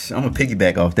gonna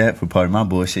piggyback off that for part of my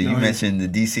bullshit. You mentioned the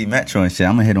DC Metro and shit.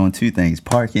 I'm gonna hit on two things: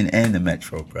 parking and the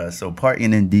Metro, bro. So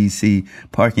parking in DC,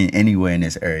 parking anywhere in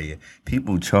this area,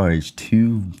 people charge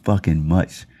too fucking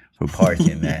much for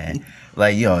parking, man.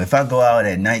 Like, yo, if I go out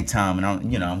at nighttime and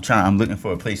I'm looking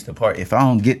for a place to park. If I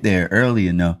don't get there early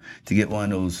enough to get one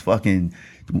of those fucking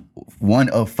 1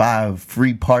 of 5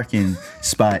 free parking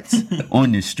spots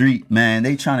on the street, man,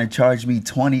 they trying to charge me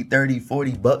 $20, $30,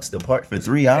 $40 to park for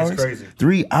 3 hours. That's crazy.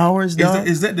 3 hours, dog.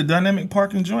 Is that the dynamic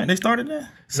parking joint? They started that?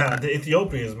 Nah, the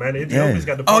Ethiopians, man. The Ethiopians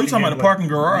got the Oh, parking you talking about the game, parking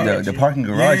garage? The parking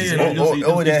garages.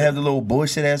 Or they have the little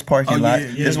bullshit ass parking lot.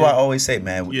 This is why I always say,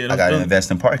 man, I gotta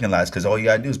invest in parking lots because all you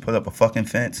gotta do is put up a fucking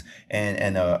fence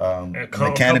and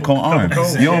mechanical arm.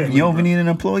 cones, You don't even need an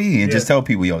employee and just tell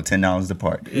people, yo, $10 to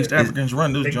park. East Africans run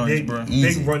run those joints, bro.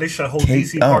 Easy. They shut whole Cake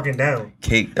DC up. parking down.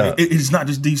 Caked up. It's not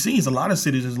just DC. It's a lot of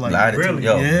cities. It's like Really?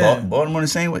 Yo, Yeah. Baltimore the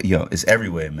same way. Yo, it's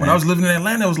everywhere, man. when I was living in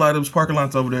Atlanta, it was like those parking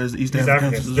lots over there. East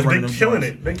Africans was running They're them killing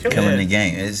joints. it. They're killing Killing it. the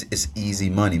game. It's easy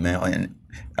money, man.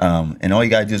 And all you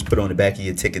gotta do is put on the back of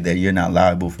your ticket that you're not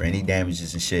liable for any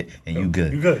damages and shit, and you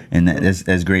good. You good. And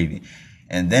that's gravy.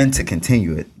 And then to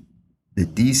continue it, the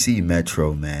DC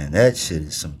Metro, man, that shit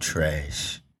is some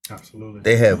trash. Absolutely.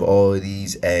 They have all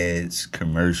these ads,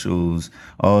 commercials,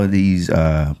 all these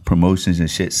promotions and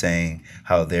shit saying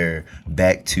how they're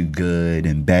back to good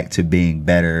and back to being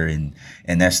better, and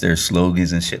that's their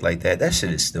slogans and shit like that. That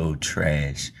shit is still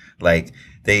trash. Like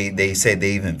they said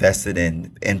they've invested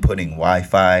in putting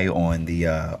Wi-Fi on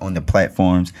the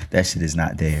platforms. That shit is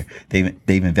not there.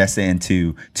 They've invested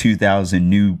into 2,000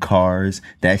 new cars.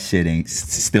 That shit ain't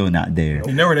still not there.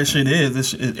 You know where that shit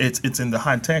is? It's in the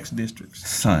high tax districts.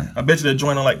 Son. I bet you they're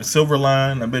joining like the Silver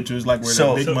Line. I bet you it's like where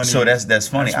the big money. So that's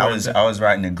funny. That's where I was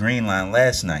riding the Green Line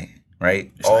last night,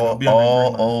 right? It's not gonna be on that All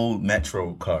Green Line. old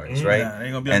Metro cars, right? Nah, it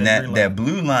ain't gonna be on And that Green Line. that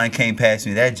blue line came past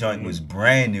me. That joint was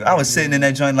brand new. I was sitting in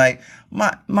that joint like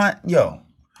my yo.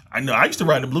 I know. I used to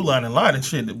ride the Blue Line a lot and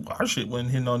shit. Our shit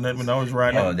wasn't hitting on that when I was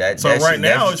riding. Oh, that so that right shit,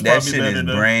 now that, it's that probably shit better is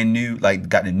than brand new. Like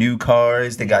got the new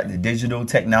cars. They got the digital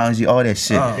technology. All that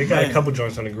shit. Oh, They got man. a couple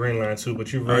joints on the Green Line too,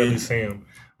 but you rarely yeah. see them.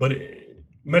 But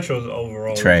Metro's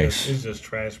overall Trash. It's just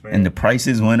trash, man. And the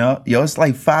prices went up. Yo, it's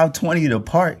like $5.20 to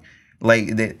park. Like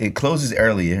it closes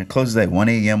earlier. It closes at 1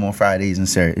 a.m. on Fridays and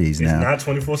Saturdays it's now. not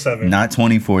 24/7. Not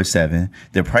 24/7.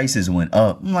 The prices went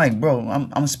up. I'm like, bro,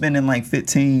 I'm spending like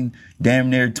 15,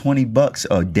 damn near $20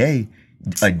 a day,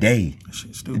 That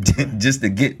shit's stupid. man. just to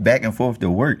get back and forth to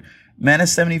work. Man,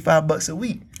 that's $75 a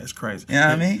week. That's crazy. You know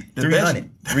what I mean? The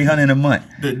 300 a month.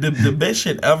 The best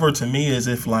shit ever to me is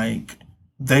if like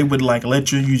they would like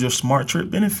let you use your smart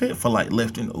trip benefit for like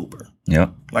Lyft and Uber.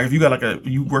 Yep. Like if you got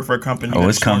you work for a company, you Oh, got a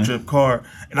it's smart coming. trip car,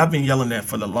 and I've been yelling that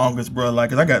for the longest, bro. Like,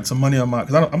 cause I got some money on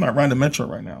I'm not riding the Metro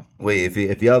right now. Wait,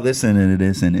 if y'all listening to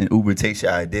this and Uber takes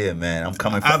your idea, man, I'm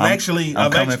coming for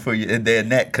I'm coming for you in their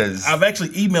neck because I've actually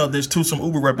emailed this to some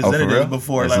Uber representatives real?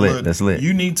 before. That's like, lit. look, That's lit.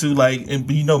 you need to like, and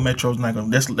you know, Metro's not gonna.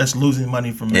 That's losing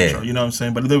money from Metro. Yeah. You know what I'm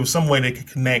saying? But if there was some way they could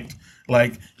connect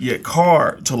like your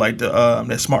car to like the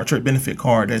that smart trip benefit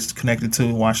card that's connected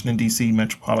to Washington D.C.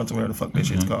 Metropolitan, whatever the fuck that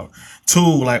shit's called, to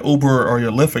like Uber or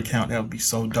your Lyft account, that would be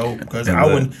so dope. Because It I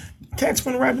would. wouldn't cats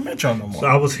wouldn't ride the Metro no more. So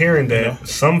I was hearing that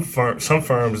some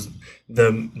firms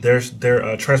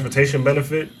their transportation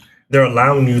benefit, they're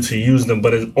allowing you to use them,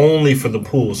 but it's only for the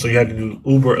pool. So you had to do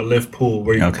Uber or Lyft pool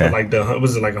where you Okay. put like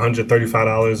was it like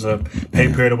 $135 a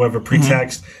pay period or whatever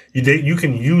pre-tax. You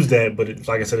can use that, but it's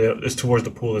like I said, it's towards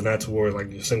the pool. It's not towards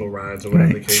like your single rides or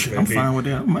whatever the case may I'm be. fine with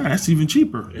that. Man, that's even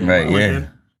cheaper. Right, I'm with yeah. that.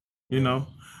 You know.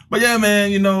 But yeah,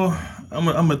 man, you know, I'm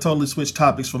gonna totally switch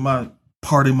topics for my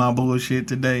part of my bullshit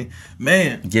today.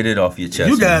 Man, get it off your chest.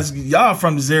 you man. guys, y'all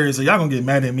from this area, so y'all gonna get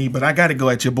mad at me, but I gotta go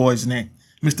at your boy's neck.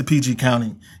 Mr. PG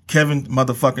County, Kevin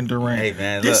motherfucking Durant. Hey,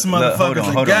 man, this look, hold motherfucker's on, a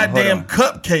hold on, goddamn hold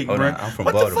cupcake, Hold bro. on, I'm from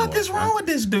What Baltimore, the fuck is wrong man. with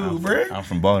this dude, bro? I'm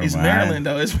from Baltimore. It's Maryland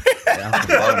though. It's I'm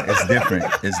from Baltimore. It's different.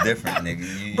 It's different,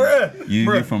 nigga. Bruh, You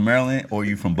bruh. from Maryland or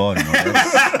you from Baltimore?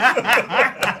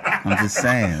 I'm just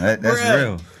saying. That's Bruh.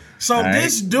 real. So All right.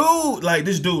 this dude,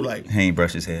 like. He ain't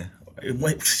brush his hair.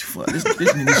 Wait, fuck, this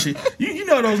nigga shit. You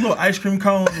know those little ice cream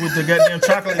cones with the goddamn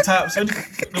chocolate tops, them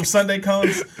Sunday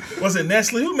cones? Was it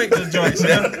Nestle? Who makes those joints?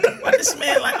 Man? Why this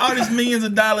man like all these millions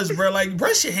of dollars, bro? Like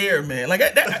brush your hair, man. Like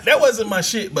that wasn't my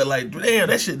shit, but like damn,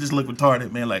 that shit just look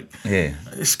retarded, man. Like Yeah.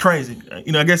 it's crazy.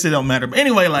 You know, I guess it don't matter. But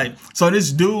anyway, like so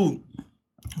this dude,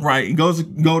 right? He goes to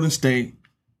Golden State,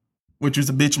 which was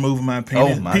a bitch move in my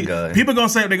opinion. Oh, my God. People gonna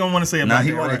say what they gonna want to say about Nah,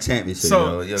 he that, won a right? championship,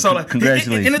 So, yo. so like,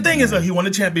 Congratulations. And the thing is, he won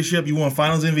a championship. You won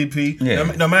Finals MVP. Yeah.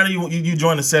 No matter you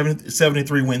join a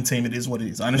 73 win team, it is what it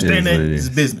is. I understand It is that what it it's is.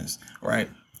 business, right?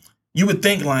 You would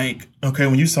think like, okay,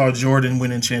 when you saw Jordan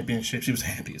winning championships, he was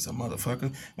happy as a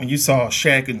motherfucker. When you saw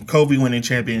Shaq and Kobe winning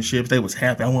championships, they was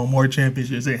happy. I want more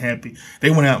championships. They're happy.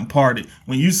 They went out and partied.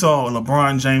 When you saw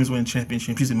LeBron James win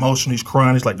championships, he's emotional. He's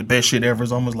crying. It's like the best shit ever.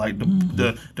 It's almost like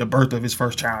the birth of his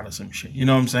first child or some shit. You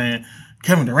know what I'm saying?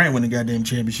 Kevin Durant won the goddamn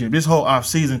championship. This whole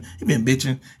offseason, he been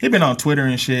bitching. He been on Twitter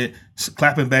and shit,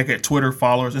 clapping back at Twitter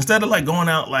followers. Instead of like going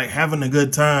out like having a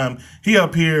good time, he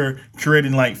up here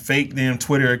creating like fake damn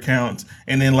Twitter accounts.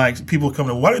 And then like people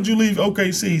coming, why did you leave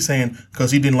OKC? Saying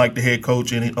because he didn't like the head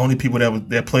coach and the only people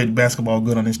that played basketball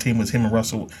good on his team was him and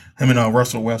Russell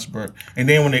Westbrook. And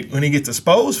then when he gets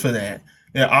exposed for that,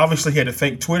 obviously he had a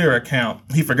fake Twitter account.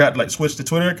 He forgot to like switch to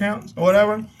Twitter accounts or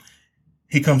whatever.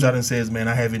 he comes out and says, "Man,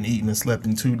 I haven't eaten and slept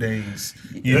in 2 days."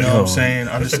 You know what I'm saying?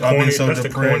 I've been so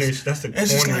depressed. That's the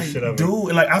It's just corniest shit like, of it.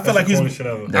 dude, like I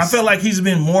feel like he's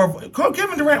been more.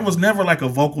 Kevin Durant was never like a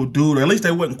vocal dude, or at least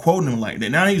they wasn't quoting him like that.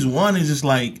 Now he's one. It's just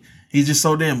like he's just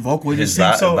so damn vocal. His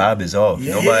vibe is off.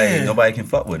 Yeah. Nobody can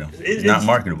fuck with him. It's not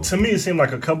marketable. To me, it seemed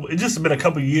like it just been a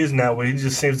couple years now where he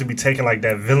just seems to be taking like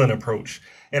that villain approach.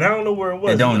 And I don't know where it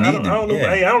was. I don't know.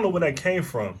 Hey, I don't know where that came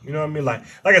from. You know what I mean? Like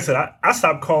I said, I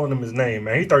stopped calling him his name,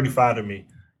 man. He's 35 to me.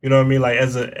 You know what I mean? Like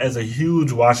as a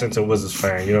huge Washington Wizards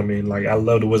fan, you know what I mean? Like I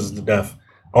love the Wizards to death.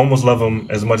 I almost love them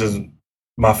as much as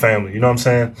my family. You know what I'm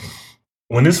saying?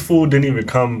 When this fool didn't even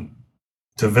come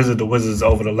to visit the Wizards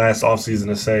over the last offseason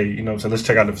and say, you know what I'm saying, let's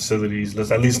check out the facilities.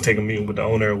 Let's at least take a meeting with the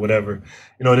owner or whatever.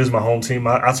 You know, it is my home team.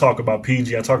 I talk about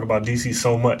PG. I talk about DC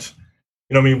so much.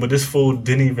 You know what I mean? But this fool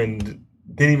didn't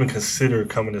even consider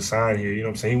coming to sign here. You know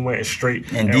what I'm saying? He went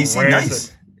straight. And DC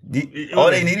nice. All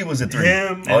they needed was a 3.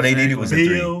 All they needed was a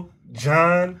 3.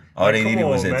 John. All they needed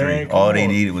was a 3. All they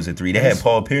needed was a 3. They had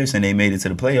Paul Pierce and they made it to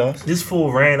the playoffs. This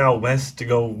fool ran out west to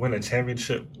go win a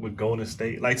championship with Golden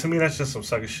State. Like, to me, that's just some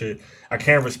sucker shit. I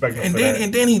can't respect him for that.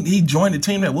 And then he joined the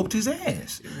team that whooped his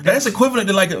ass. That's equivalent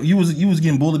to like you was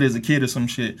getting bullied as a kid or some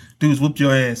shit. Dudes whooped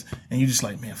your ass and you just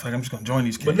like, man, fuck, I'm just gonna join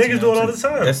these kids. But niggas do it all the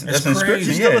time. That's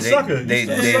crazy. You're still a sucker.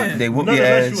 They whoop your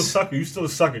ass. You a sucker. You still a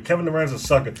sucker. Kevin Durant's a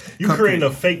sucker. You create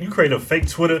a fake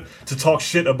Twitter to talk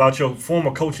shit about your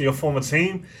former coach and your former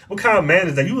team. What kind of man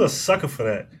is that? You a sucker for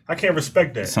that. I can't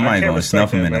respect that. Somebody gonna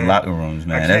snuff him in the locker rooms,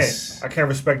 man. I can't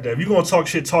respect that. If you gonna talk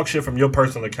shit from your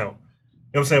personal account.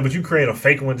 You know what I'm saying? But you create a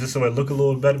fake one just so it look a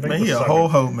little better. Man, he a whole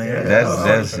hoe, man.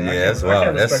 That's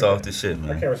wild. That's soft as shit,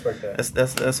 man. I can't respect that.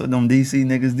 That's what them DC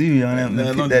niggas do, y'all.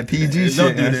 That PG shit.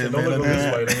 Don't do that, man. Don't look this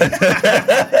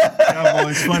way, Y'all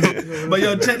boys funny. But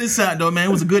yo, check this out though, man.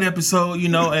 It was a good episode, you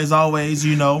know, as always,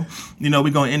 you know, we're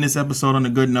gonna end this episode on a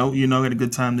good note, you know, had a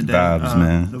good time today. Vibes,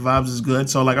 man. The vibes is good.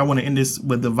 So like I wanna end this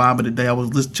with the vibe of the day. I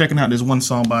was checking out this one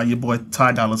song by your boy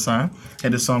Ty Dolla $ign.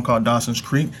 Had this song called Dawson's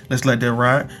Creek. Let's let that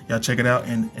ride. Y'all check it out.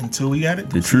 And until we got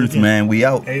it. The truth, man. We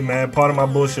out. Hey, man. Part of my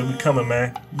bullshit. We coming,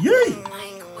 man. Yay.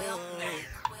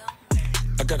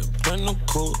 I got a brand new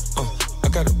coupe. I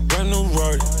got a brand new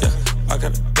Rari. Yeah. I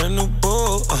got a brand new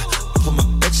bull. Put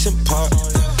my ex in park.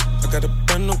 I got a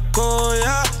brand new car.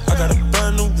 Yeah. I got a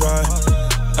brand new ride.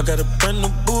 I got a brand new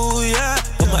boo. Yeah.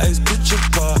 Put my ex bitch in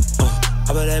park.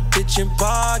 I bet that bitch in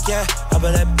park. Yeah. I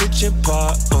bet that bitch in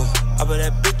park. I bet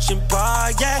that bitch in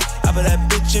park. Yeah. I bet that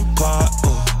bitch in park.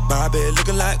 My bitch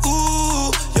looking like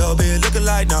ooh, your bitch looking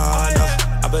like nah.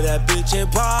 I bet that bitch in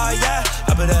park, yeah.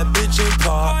 I bet that bitch in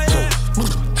park.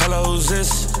 Hello,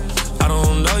 this? I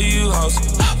don't know you, hoes.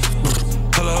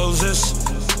 Hello, this?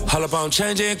 All up on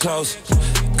changing clothes.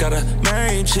 Got a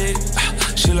main chick,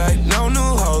 she like no new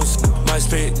hoes. Might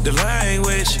speak the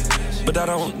language, but I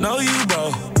don't know you,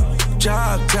 bro.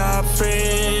 Job top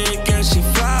freak and she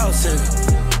flossing.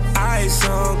 Ice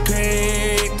on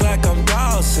creek like I'm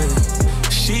Dawson.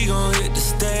 She gon' hit the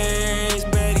stage,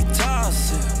 Betty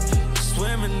tossing.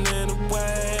 Swimming in a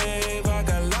wave, I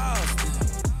got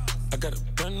lost in. I got a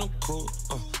brand new coupe,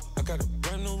 I got a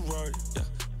brand new Rari, yeah.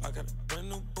 I got a brand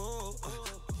new